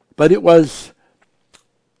 But it was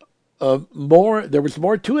there was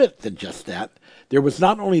more to it than just that. There was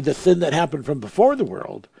not only the sin that happened from before the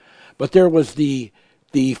world, but there was the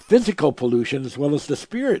physical pollution as well as the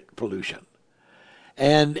spirit pollution.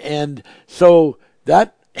 And so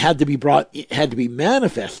that had to be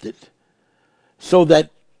manifested so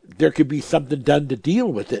that there could be something done to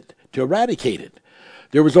deal with it, to eradicate it.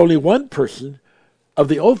 There was only one person of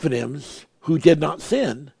the Ophanims who did not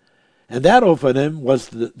sin, and that Ophanim was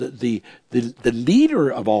the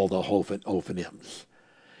leader of all the Ophanims.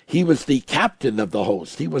 He was the captain of the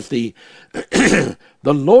host. He was the the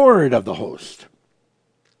Lord of the host.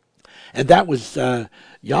 And that was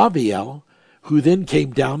Yaviel, who then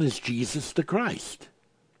came down as Jesus the Christ.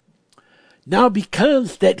 Now,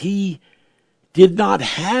 because that he did not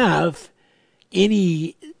have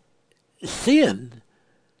any sin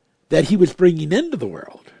that he was bringing into the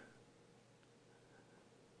world,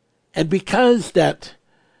 and because that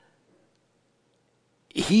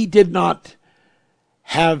he did not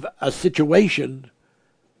have a situation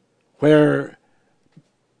where,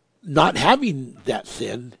 not having that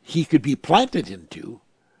sin, he could be planted into,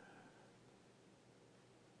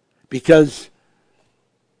 because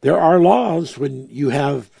there are laws when you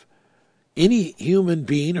have any human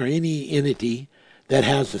being or any entity that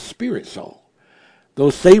has a spirit soul.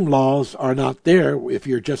 Those same laws are not there if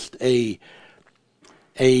you're just a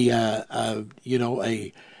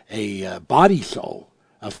body soul,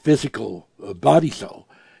 a physical body soul.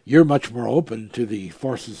 You're much more open to the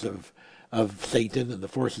forces of Satan and the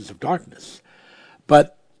forces of darkness.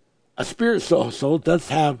 But a spirit soul does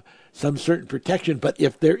have some certain protection. But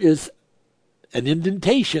if there is an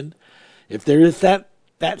indentation, if there is that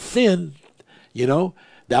sin,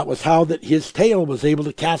 that was how that his tail was able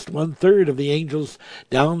to cast 1/3 of the angels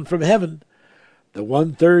down from heaven. The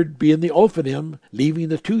 1/3 being the Ophanim, leaving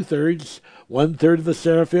the 2/3, 1/3 of the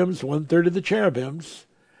seraphims, 1/3 of the cherubims.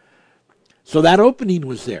 So that opening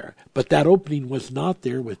was there, but that opening was not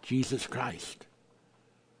there with Jesus Christ.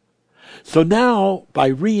 So now, by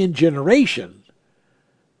regeneration,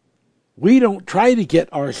 we don't try to get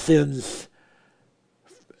our sins,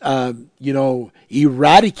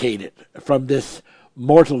 eradicated from this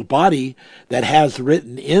mortal body that has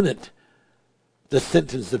written in it the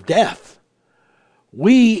sentence of death.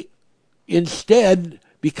 We instead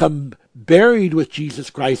become buried with Jesus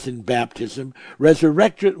Christ in baptism,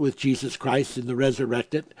 resurrected with Jesus Christ in the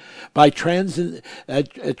resurrected, by insemination,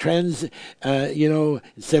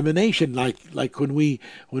 like when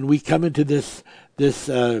we come into this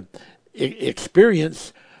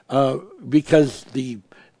experience, because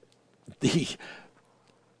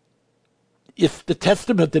if the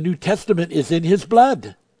Testament, the New Testament, is in His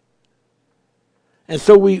blood, and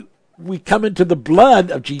so we come into the blood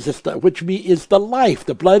of Jesus, which is the life.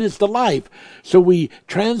 The blood is the life. So we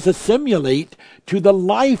transassimilate to the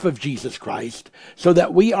life of Jesus Christ so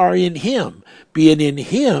that we are in Him. Being in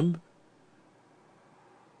Him,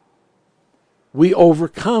 we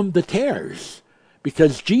overcome the tares,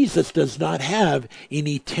 because Jesus does not have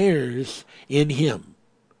any tares in Him.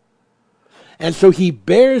 And so He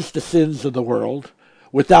bears the sins of the world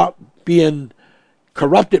without being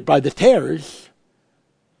corrupted by the tares.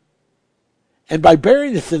 And by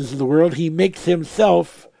bearing the sins of the world, He makes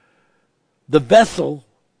Himself the vessel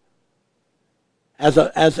as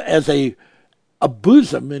a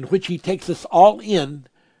bosom in which He takes us all in,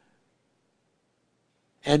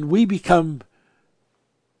 and we become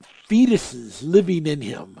fetuses living in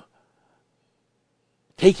Him,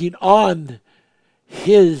 taking on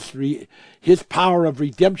His power of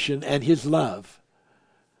redemption and His love.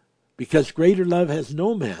 Because greater love has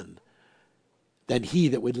no man than he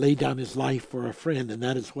that would lay down his life for a friend, and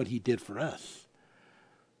that is what He did for us.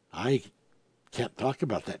 I can't talk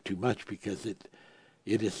about that too much because it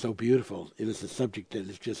is so beautiful. It is a subject that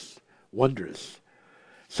is just wondrous.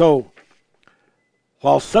 So,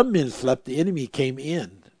 while some men slept, the enemy came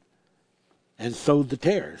in and sowed the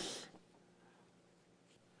tares.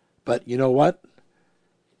 But you know what?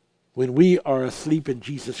 When we are asleep in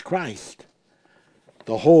Jesus Christ,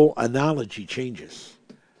 the whole analogy changes.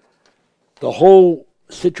 The whole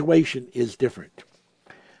situation is different.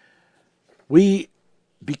 We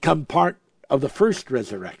become part of the first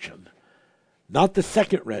resurrection, not the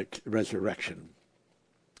second resurrection.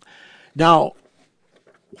 Now,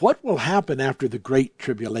 what will happen after the Great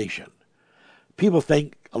Tribulation? A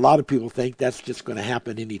lot of people think that's just going to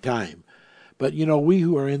happen any time. But we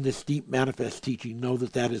who are in this deep manifest teaching know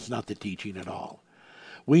that that is not the teaching at all.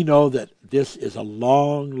 We know that this is a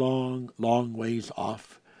long, long, long ways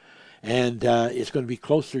off. And it's going to be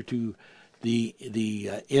closer to the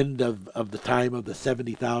end of the time of the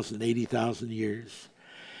 70,000, 80,000 years.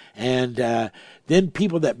 And then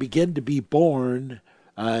people that begin to be born,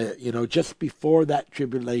 just before that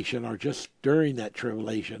tribulation, or just during that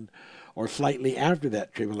tribulation, or slightly after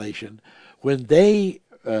that tribulation, when they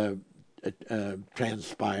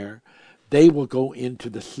transpire, they will go into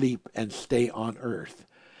the sleep and stay on earth.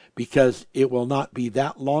 Because it will not be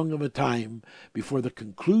that long of a time before the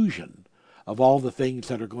conclusion of all the things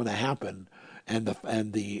that are going to happen and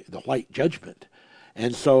the white judgment.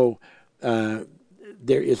 And so there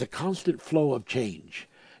is a constant flow of change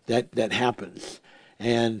that happens,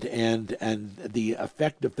 and the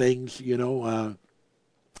effect of things.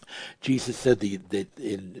 Jesus said that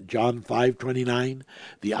in John 5:29,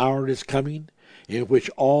 the hour is coming in which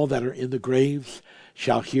all that are in the graves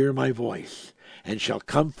shall hear my voice, and shall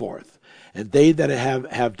come forth, and they that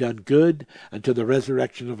have done good unto the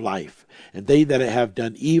resurrection of life, and they that have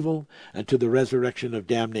done evil unto the resurrection of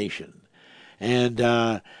damnation. And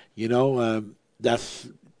that's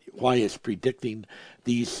why it's predicting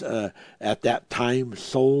these at that time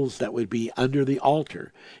souls that would be under the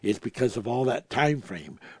altar, is because of all that time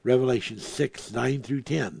frame. Revelation 6:9 through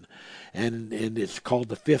 10, and it's called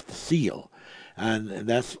the fifth seal, and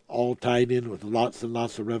that's all tied in with lots and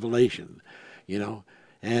lots of revelation.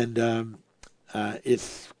 And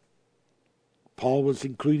it's Paul was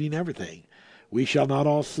including everything. We shall not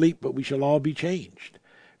all sleep, but we shall all be changed.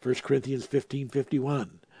 1 Corinthians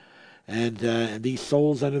 15:51. And these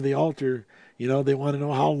souls under the altar, they want to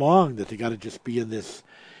know how long that they got to just be in this,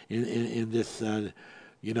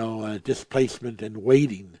 displacement and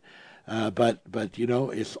waiting. But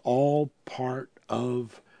it's all part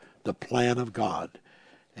of the plan of God.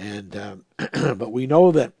 And but we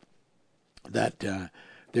know that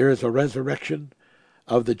there is a resurrection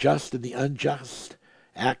of the just and the unjust.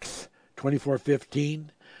 Acts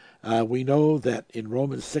 24:15. We know that in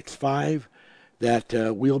Romans 6:5 that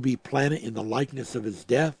we'll be planted in the likeness of his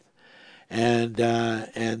death, and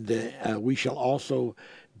we shall also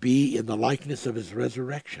be in the likeness of his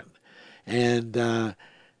resurrection. And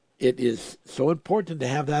it is so important to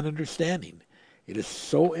have that understanding. It is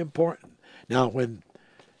so important. Now, when,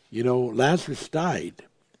 Lazarus died,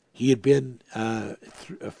 he had been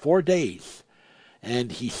 4 days,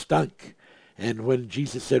 and he stunk. And when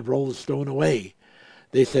Jesus said, roll the stone away,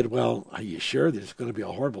 they said, well, are you sure there's going to be a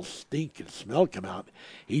horrible stink and smell come out?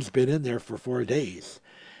 He's been in there for 4 days.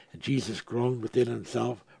 And Jesus groaned within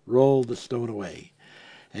himself, rolled the stone away.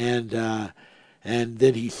 And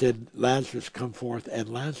then he said, Lazarus, come forth. And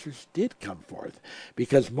Lazarus did come forth,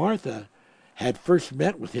 because Martha had first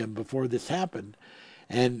met with him before this happened.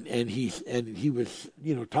 And he was,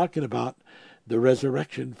 talking about the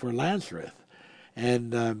resurrection for Lazarus,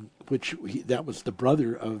 and that was the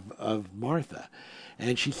brother of Martha.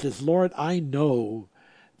 And she says, Lord, I know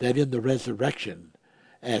that in the resurrection,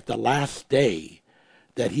 at the last day,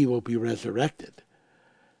 that he will be resurrected.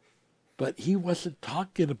 But he wasn't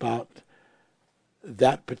talking about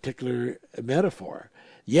that particular metaphor.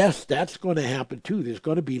 Yes, that's going to happen too. There's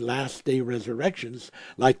going to be last day resurrections,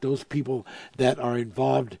 like those people that are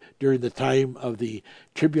involved during the time of the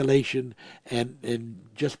tribulation and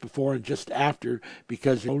just before and just after,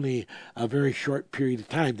 because only a very short period of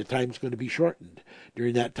time. The time's going to be shortened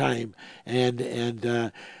during that time,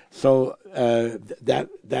 so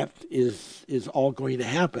that is all going to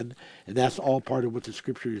happen, and that's all part of what the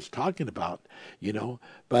Scripture is talking about,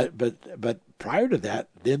 But prior to that,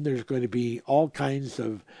 then there's going to be all kinds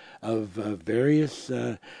of various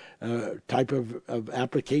type of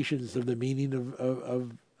applications of the meaning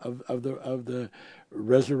of the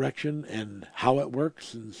resurrection and how it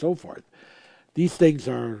works and so forth. These things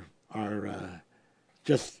are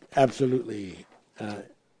just absolutely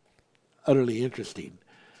utterly interesting.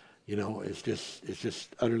 It's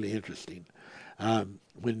just utterly interesting.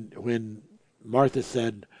 When Martha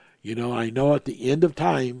said, I know at the end of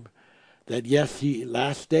time that yes,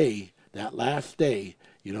 last day,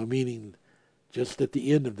 meaning just at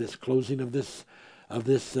the end of this closing of this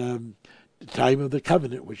time of the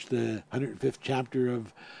covenant, which the 105th chapter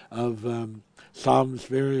of Psalms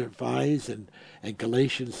verifies, and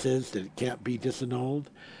Galatians says that it can't be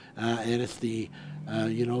disannulled, and it's the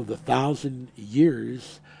 1,000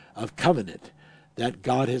 years of covenant that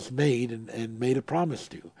God has made and made a promise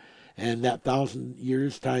to. And that 1,000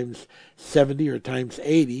 years times 70 or times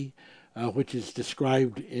 80, which is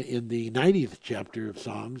described in the 90th chapter of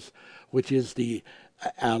Psalms, which is the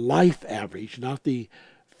life average, not the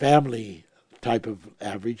family type of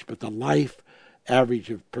average, but the life average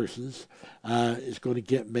of persons, is going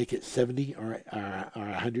to make it 70 or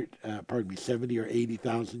 70 or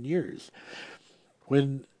 80,000 years.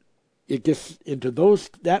 When it gets into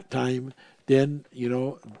that time, then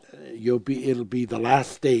it'll be the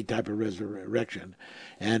last day type of resurrection,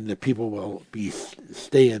 and the people will be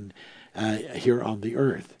staying here on the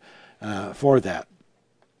earth for that.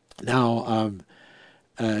 Now,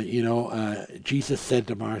 Jesus said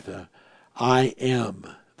to Martha, I am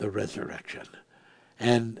the resurrection.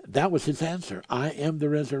 And that was his answer. I am the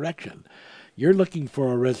resurrection. You're looking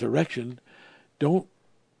for a resurrection. Don't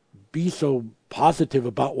be so positive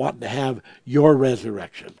about wanting to have your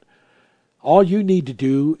resurrection. All you need to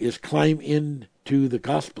do is climb into the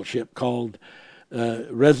gospel ship called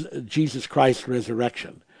Jesus Christ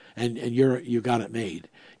Resurrection, and you got it made.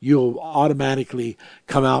 You'll automatically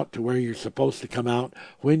come out to where you're supposed to come out,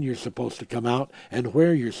 when you're supposed to come out, and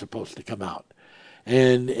where you're supposed to come out,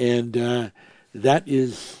 and that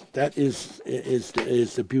is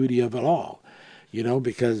the beauty of it all,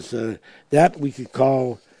 because that we could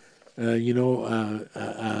call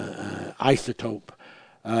isotope.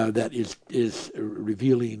 That is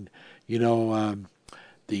revealing, the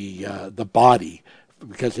body,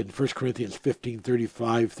 because in 1 Corinthians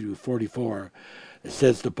 15:35 through 44, it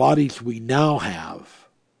says the bodies we now have,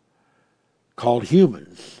 called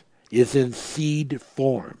humans, is in seed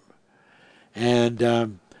form, and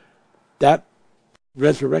that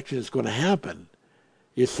resurrection is going to happen.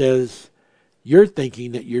 It says you're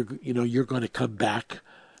thinking that you're going to come back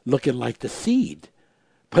looking like the seed.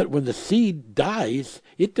 But when the seed dies,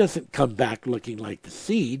 it doesn't come back looking like the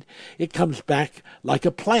seed. It comes back like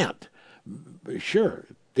a plant. Sure,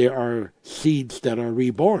 there are seeds that are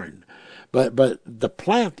reborn, but the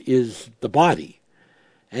plant is the body,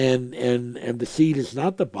 and the seed is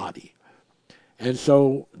not the body. And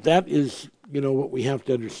so that is, what we have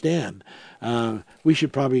to understand. We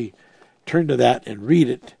should probably turn to that and read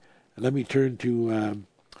it. Let me turn to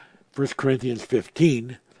 1 Corinthians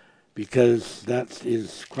 15. Because that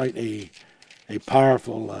is quite a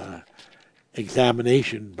powerful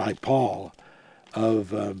examination by Paul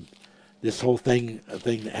of this whole thing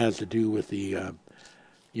that has to do with the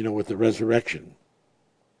with the resurrection.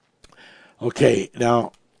 Okay,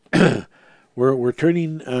 now we're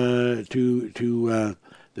turning to the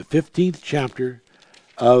 15th chapter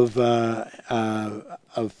of 1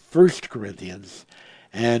 Corinthians,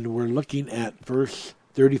 and we're looking at verse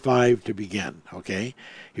 35 to begin. Okay,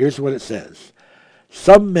 here's what it says: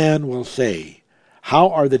 Some man will say, "How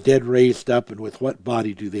are the dead raised up, and with what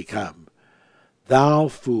body do they come?" Thou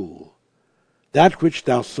fool, that which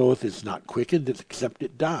thou sowest is not quickened except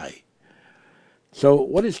it die. So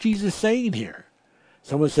what is Jesus saying here?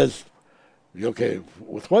 Someone says, okay,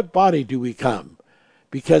 with what body do we come?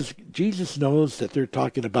 Because Jesus knows that they're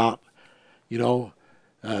talking about,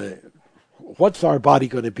 what's our body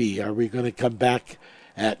going to be? Are we going to come back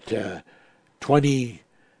at 20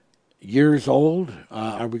 years old?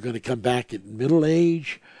 Are we going to come back at middle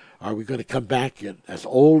age? Are we going to come back as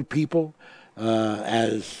old people?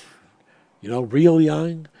 As real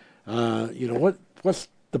young? What's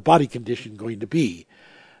the body condition going to be?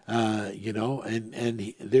 They're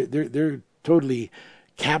totally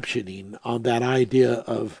captioning on that idea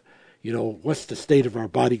of, what's the state of our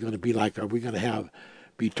body going to be like? Are we going to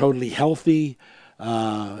be totally healthy,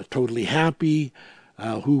 totally happy?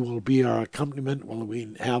 Who will be our accompaniment? Will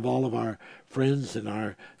we have all of our friends and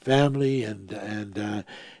our family? And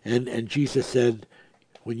Jesus said,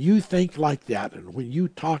 when you think like that, and when you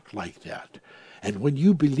talk like that, and when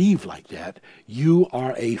you believe like that, you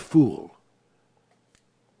are a fool.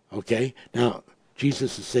 Okay? Now,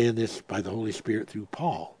 Jesus is saying this by the Holy Spirit through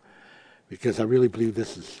Paul, because I really believe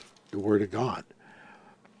this is the Word of God.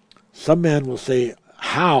 Some man will say,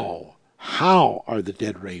 how are the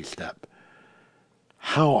dead raised up?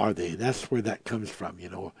 How are they? That's where that comes from,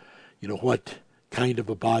 what kind of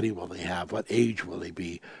a body will they have? What age will they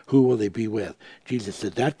be? Who will they be with? Jesus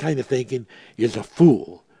said, that kind of thinking is a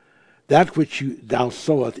fool. That which thou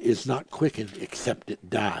sowest is not quickened except it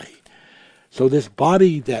die. So this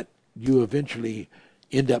body that you eventually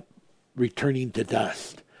end up returning to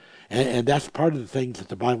dust. And that's part of the things that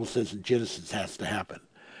the Bible says in Genesis has to happen.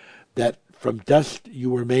 That from dust you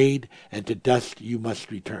were made, and to dust you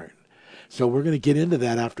must return. So we're going to get into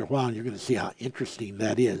that after a while, and you're going to see how interesting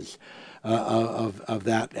that is, of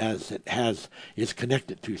that, as is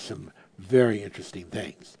connected to some very interesting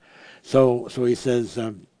things. So he says,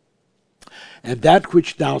 and that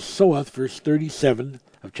which thou sowest, verse 37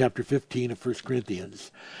 of chapter 15 of 1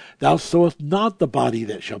 Corinthians, thou sowest not the body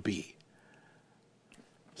that shall be.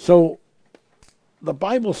 So the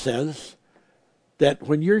Bible says that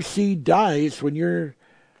when your seed dies, when your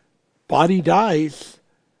body dies,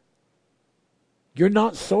 you're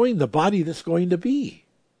not sowing the body that's going to be.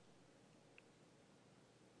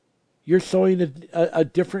 You're sowing a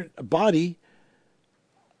different body,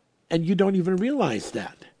 and you don't even realize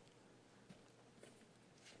that.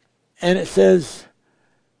 And it says,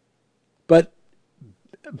 but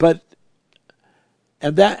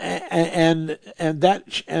that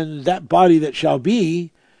body that shall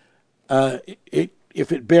be,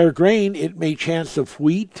 if it bear grain, it may chance of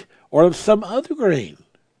wheat or of some other grain.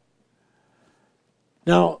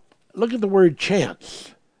 Now, look at the word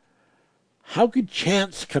chance. How could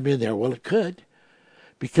chance come in there? Well, it could,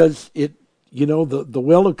 because the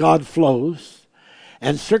will of God flows,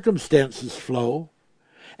 and circumstances flow,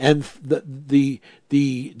 and the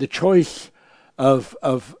choice of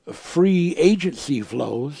free agency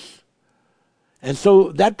flows, and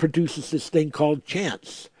so that produces this thing called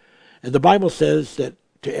chance. And the Bible says that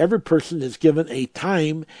to every person is given a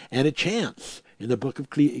time and a chance in the book of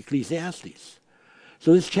Ecclesiastes.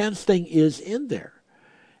 So this chance thing is in there.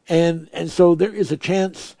 And so there is a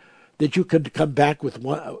chance that you could come back with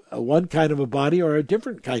one kind of a body or a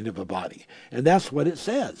different kind of a body. And that's what it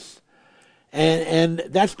says. And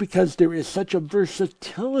that's because there is such a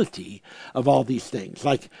versatility of all these things.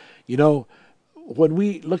 Like, when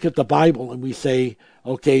we look at the Bible and we say,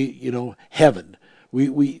 okay, heaven,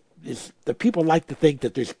 the people like to think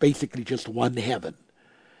that there's basically just one heaven.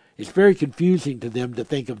 It's very confusing to them to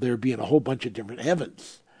think of there being a whole bunch of different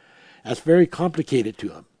heavens. That's very complicated to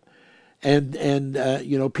them.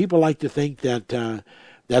 And people like to think that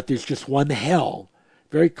there's just one hell.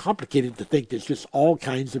 Very complicated to think there's just all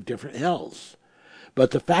kinds of different hells.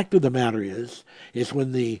 But the fact of the matter is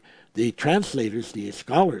when the translators, the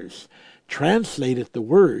scholars, translated the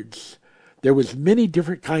words, there was many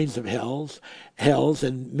different kinds of hells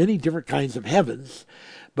and many different kinds of heavens.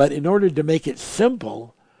 But in order to make it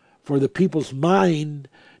simple for the people's mind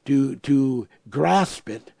to grasp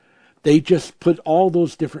it, they just put all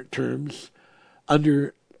those different terms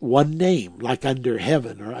under one name, like under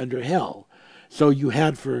heaven or under hell. So you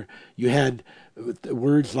had with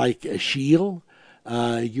words like Sheol,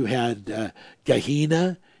 you had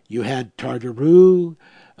Gehenna, you had Tartaru,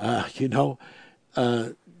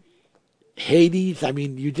 Hades. I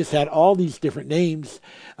mean, you just had all these different names.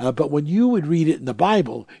 But when you would read it in the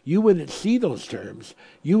Bible, you wouldn't see those terms.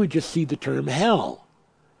 You would just see the term hell.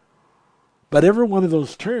 But every one of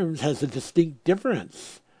those terms has a distinct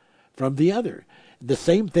difference from the other. The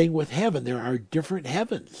same thing with heaven. There are different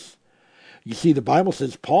heavens. You see, the Bible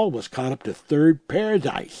says Paul was caught up to third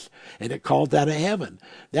paradise, and it called that a heaven.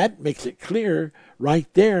 That makes it clear right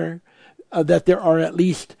there that there are at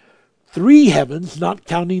least 3 heavens, not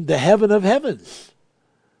counting the heaven of heavens.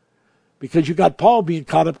 Because you got Paul being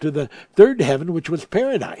caught up to the third heaven, which was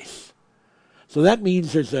paradise. So that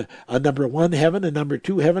means there's a number 1 heaven, a number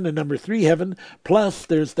 2 heaven, a number 3 heaven, plus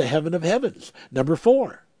there's the heaven of heavens, number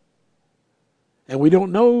 4. And we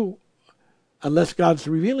don't know, unless God's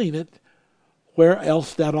revealing it, where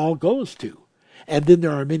else that all goes to. And then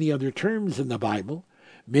there are many other terms in the Bible,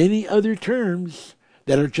 many other terms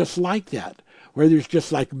that are just like that, where there's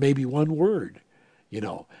just like maybe one word,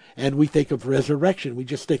 And we think of resurrection. We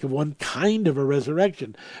just think of one kind of a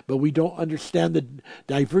resurrection, but we don't understand the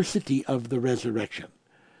diversity of the resurrection.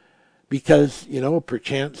 Because,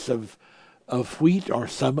 perchance of wheat or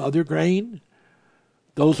some other grain,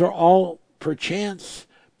 those are all perchance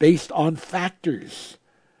based on factors.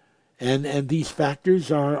 And these factors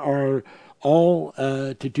are all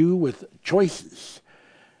to do with choices.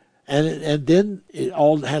 And then it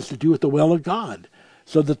all has to do with the will of God.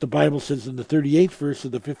 So that the Bible says in the 38th verse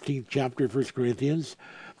of the 15th chapter of 1 Corinthians,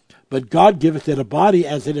 but God giveth it a body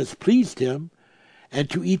as it has pleased him, and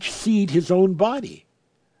to each seed his own body.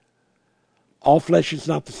 All flesh is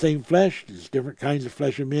not the same flesh. There's different kinds of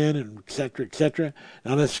flesh of men, and et cetera, et cetera.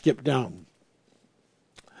 Now let's skip down.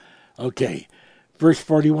 Okay, verse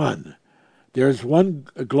 41. There is one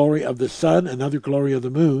glory of the sun, another glory of the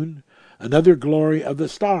moon, another glory of the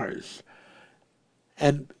stars.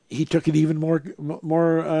 And he took it even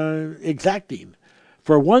more exacting.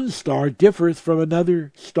 For one star differeth from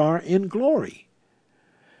another star in glory.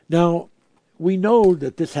 Now, we know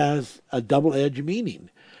that this has a double-edged meaning.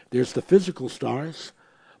 There's the physical stars,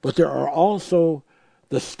 but there are also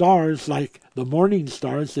the stars like the morning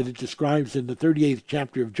stars that it describes in the 38th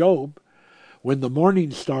chapter of Job, when the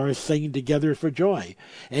morning stars sing together for joy.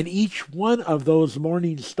 And each one of those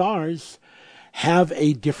morning stars have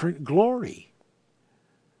a different glory.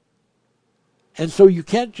 And so you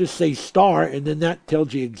can't just say star, and then that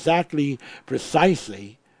tells you exactly,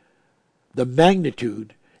 precisely, the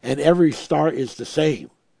magnitude, and every star is the same.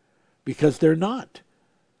 Because they're not.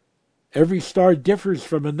 Every star differs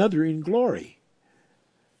from another in glory.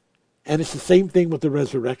 And it's the same thing with the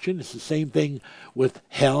resurrection. It's the same thing with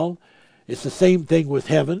hell. It's the same thing with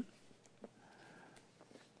heaven.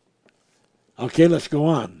 Okay, let's go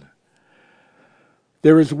on.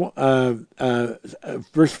 There is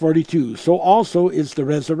verse 42. So also is the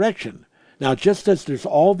resurrection. Now, just as there's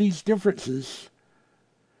all these differences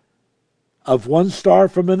of one star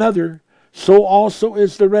from another, so also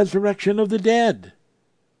is the resurrection of the dead.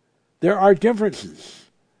 There are differences.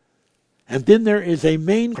 And then there is a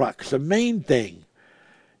main crux, a main thing.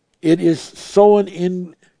 It is sown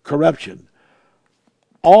in corruption.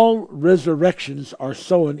 All resurrections are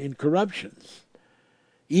sown in corruptions.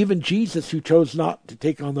 Even Jesus, who chose not to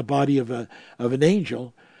take on the body of an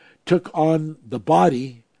angel, took on the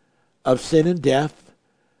body of sin and death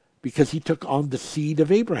because he took on the seed of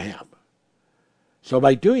Abraham. So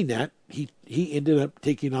by doing that, he ended up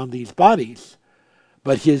taking on these bodies,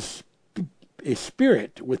 but his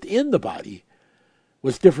spirit within the body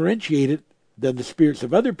was differentiated than the spirits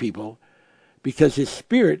of other people because his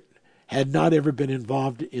spirit had not ever been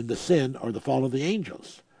involved in the sin or the fall of the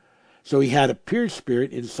angels. So he had a pure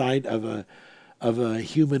spirit inside of a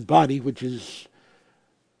human body, which is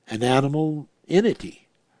an animal entity.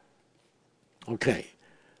 Okay,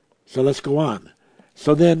 so let's go on.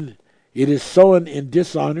 So then it is sown in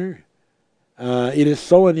dishonor, it is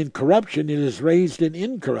sown in corruption, it is raised in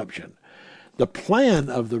incorruption. The plan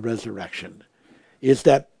of the resurrection is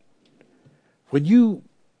that when you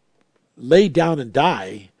lay down and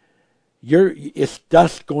die, it's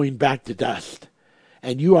dust going back to dust.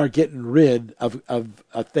 And you are getting rid of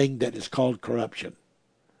a thing that is called corruption.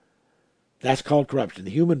 That's called corruption.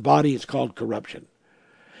 The human body is called corruption.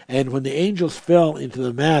 And when the angels fell into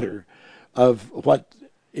the matter of what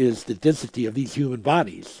is the density of these human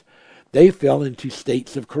bodies, they fell into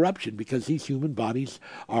states of corruption because these human bodies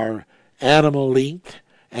are animal linked,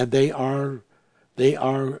 and they are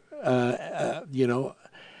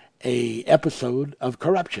a episode of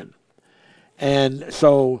corruption. And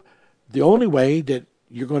so the only way that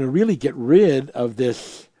you're going to really get rid of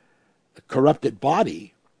this corrupted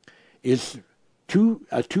body is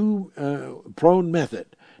a two prone method.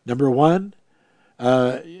 Number one,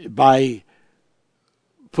 by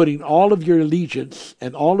putting all of your allegiance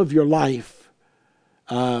and all of your life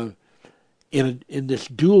in this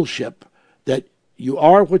dualship, that you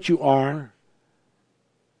are what you are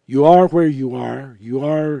where you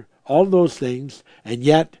are all those things, and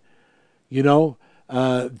yet,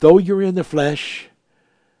 though you're in the flesh,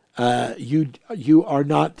 you are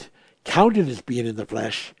not counted as being in the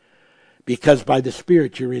flesh, because by the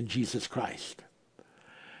Spirit you're in Jesus Christ.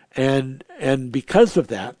 And because of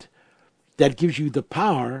that, that gives you the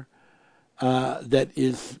power that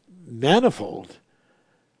is manifold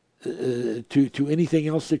to anything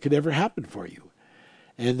else that could ever happen for you.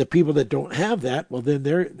 And the people that don't have that, well, then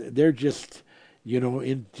they're just,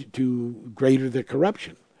 into greater the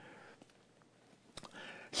corruption.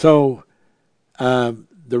 So the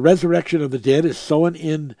resurrection of the dead is sown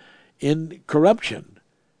in corruption.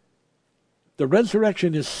 The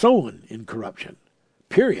resurrection is sown in corruption,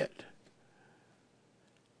 period.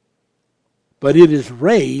 But it is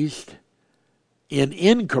raised in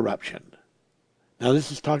incorruption. Now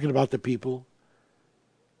this is talking about the people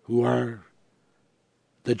who are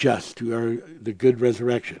the just, who are the good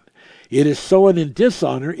resurrection. It is sown in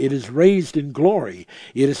dishonor, it is raised in glory.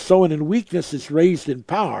 It is sown in weakness, it's raised in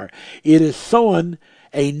power. It is sown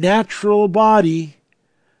a natural body,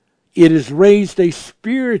 it is raised a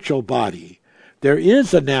spiritual body. There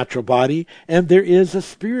is a natural body and there is a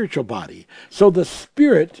spiritual body. So the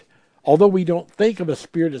spirit, although we don't think of a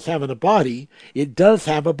spirit as having a body, it does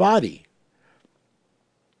have a body.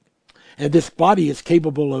 And this body is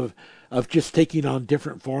capable of just taking on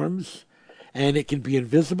different forms, and it can be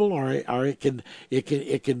invisible, or it can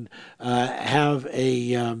have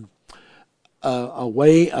a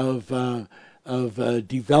way of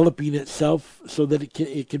developing itself so that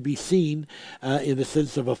it can be seen in the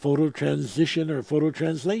sense of a photo transition or photo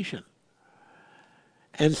translation.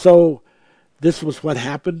 And so this was what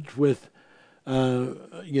happened with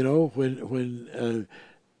when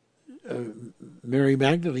Mary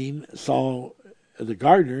Magdalene saw the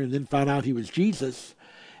gardener and then found out he was Jesus,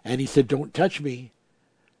 and he said, "Don't touch me.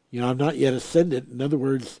 I'm not yet ascended." In other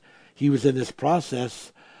words, he was in this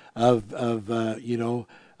process of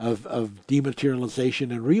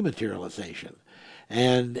dematerialization and rematerialization,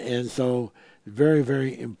 and so very,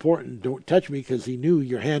 very important. Don't touch me, because he knew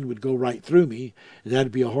your hand would go right through me, and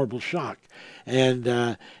that'd be a horrible shock, and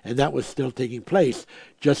that was still taking place.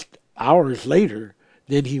 Just hours later,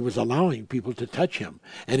 then he was allowing people to touch him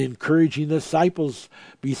and encouraging the disciples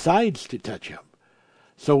besides to touch him.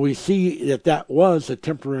 So we see that was a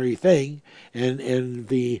temporary thing, and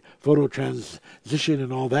the photo transition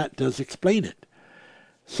and all that does explain it.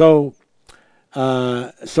 So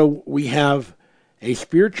we have a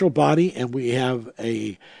spiritual body and we have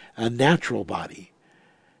a natural body.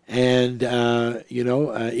 And,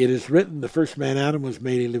 it is written, the first man Adam was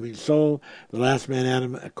made a living soul, the last man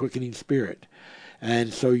Adam a quickening spirit.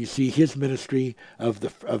 And so you see his ministry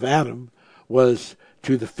of Adam was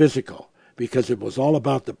to the physical, because it was all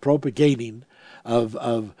about the propagating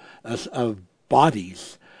of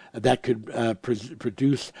bodies that could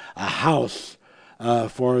produce a house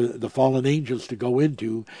for the fallen angels to go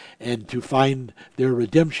into and to find their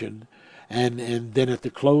redemption. And then at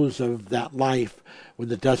the close of that life, when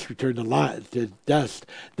the dust returned to dust,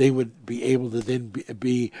 they would be able to then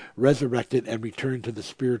be resurrected and return to the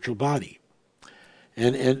spiritual body.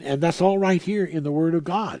 And that's all right here in the Word of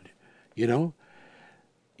God, so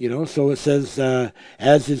it says,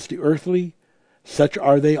 as is the earthly, such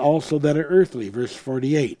are they also that are earthly, verse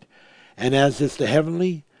 48. And as is the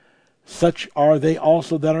heavenly, such are they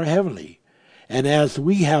also that are heavenly. And as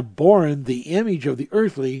we have borne the image of the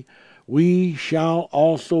earthly, we shall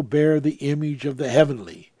also bear the image of the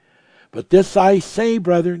heavenly. But this I say,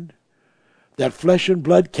 brethren, that flesh and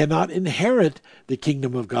blood cannot inherit the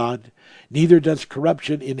kingdom of God, neither does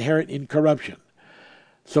corruption inherit incorruption.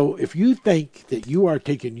 So if you think that you are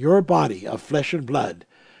taking your body of flesh and blood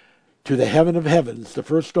to the heaven of heavens, the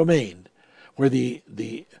first domain, where the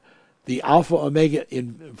Alpha Omega,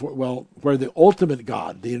 where the ultimate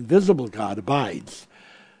God, the invisible God abides,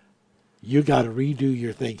 you got to redo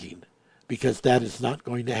your thinking, because that is not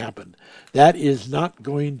going to happen. That is not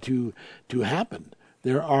going to happen.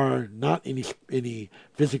 There are not any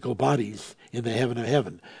physical bodies in the heaven of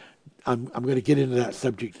heaven. I'm going to get into that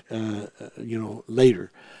subject,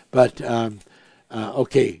 later. But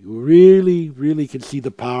okay, really can see the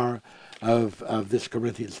power of this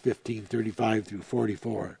Corinthians 15:35 through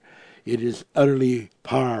 44. It is utterly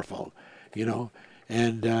powerful,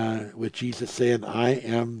 and with Jesus saying, "I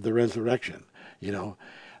am the resurrection." You know,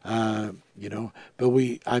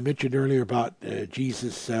 But I mentioned earlier about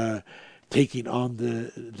Jesus taking on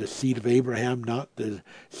the seed of Abraham, not the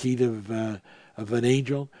seed of an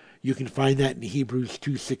angel. You can find that in Hebrews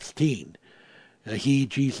 2:16.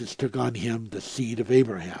 Jesus, took on him the seed of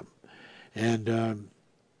Abraham, and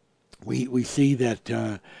we see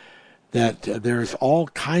that there's all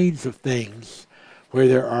kinds of things where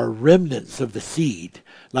there are remnants of the seed,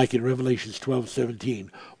 like in Revelations 12:17,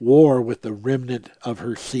 war with the remnant of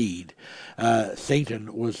her seed.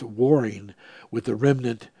 Satan was warring with the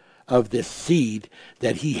remnant of this seed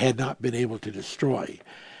that he had not been able to destroy,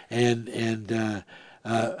 and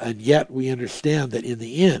yet we understand that in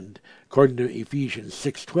the end, according to Ephesians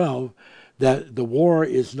 6:12, that the war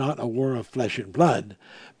is not a war of flesh and blood,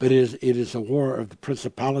 but it is a war of the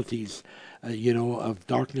principalities, of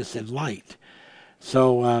darkness and light.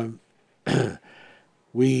 So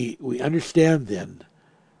we understand then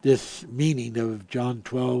this meaning of John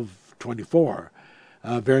 12:24.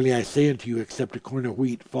 Verily I say unto you, except a corn of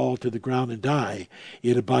wheat fall to the ground and die,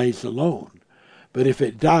 it abides alone. But if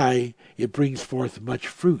it die, it brings forth much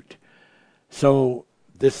fruit. So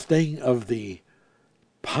this thing of the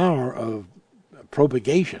power of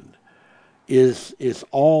propagation is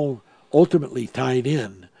all ultimately tied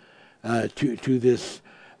in to this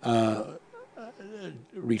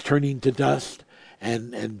returning to dust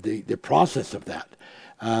and the process of that,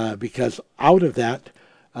 because out of that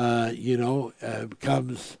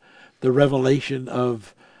comes the revelation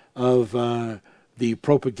of the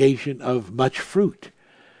propagation of much fruit.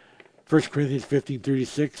 1 Corinthians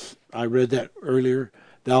 15:36, I read that earlier.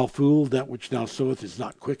 Thou fool, that which thou sowest is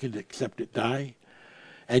not quickened except it die.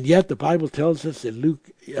 And yet the Bible tells us in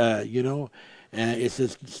Luke, it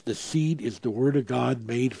says the seed is the word of God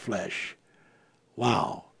made flesh.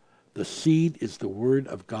 Wow. The seed is the word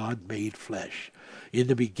of God made flesh. In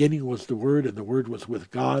the beginning was the Word, and the Word was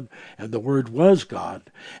with God, and the Word was God,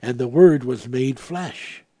 and the Word was made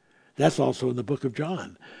flesh. That's also in the book of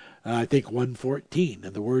John, I think 1:14,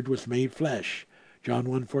 and the Word was made flesh. John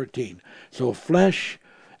 1:14. So flesh,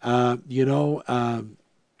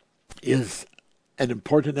 is an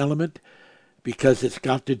important element because it's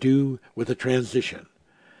got to do with a transition,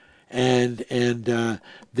 and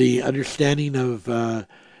the understanding of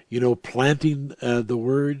planting the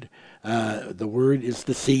Word. The Word is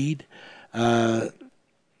the seed of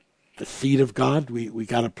God. We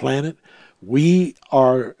got to plant it. We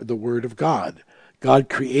are the Word of God. God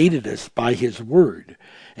created us by His Word,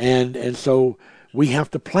 and so we have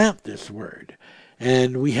to plant this Word,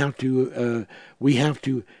 and we have to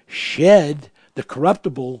shed the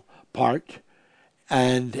corruptible part,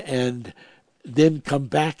 and then come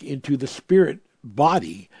back into the spirit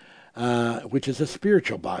body, which is a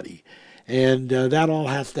spiritual body. And that all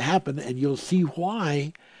has to happen, and you'll see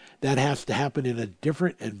why that has to happen in a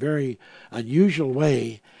different and very unusual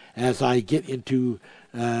way as I get into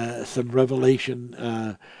some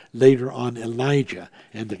revelation later on Elijah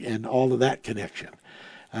and all of that connection.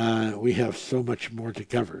 We have so much more to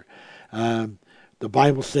cover. The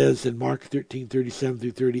Bible says in Mark 13:37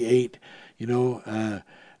 through 38, it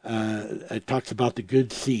talks about the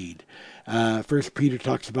good seed. 1 Peter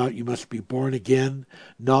talks about you must be born again,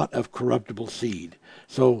 not of corruptible seed.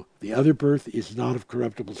 So the other birth is not of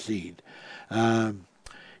corruptible seed. Romans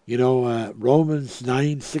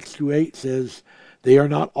 9:6-8 says, they are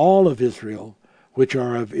not all of Israel which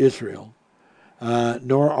are of Israel,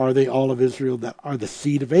 nor are they all of Israel that are the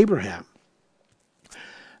seed of Abraham.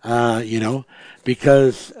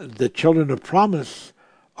 Because the children of promise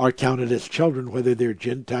are counted as children, whether they're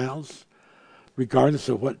Gentiles, regardless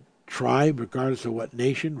of what tribe, regardless of what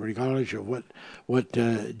nation, regardless of what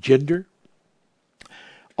gender.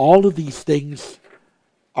 All of these things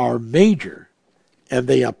are major, and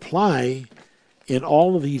they apply in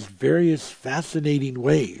all of these various fascinating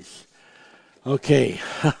ways. Okay,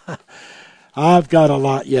 I've got a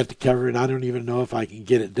lot yet to cover, and I don't even know if I can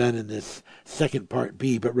get it done in this second part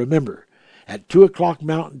B. But remember, at 2 o'clock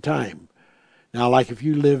Mountain Time, now like if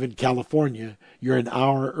you live in California, you're an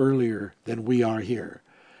hour earlier than we are here.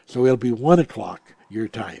 So it'll be 1 o'clock your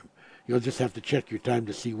time. You'll just have to check your time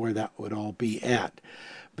to see where that would all be at.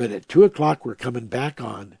 But at 2 o'clock, we're coming back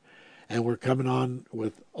on, and we're coming on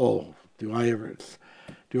with, do I ever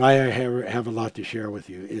have a lot to share with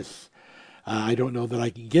you? I don't know that I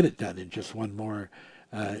can get it done in just one more,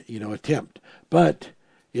 attempt. But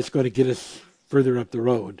it's going to get us further up the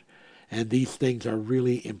road, and these things are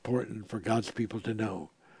really important for God's people to know.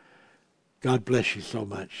 God bless you so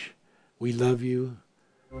much. We love you.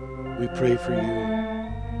 We pray for you.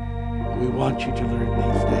 We want you to learn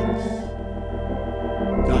these things.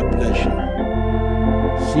 God bless you.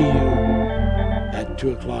 See you at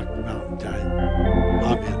 2 o'clock Mountain Time.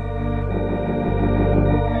 Amen.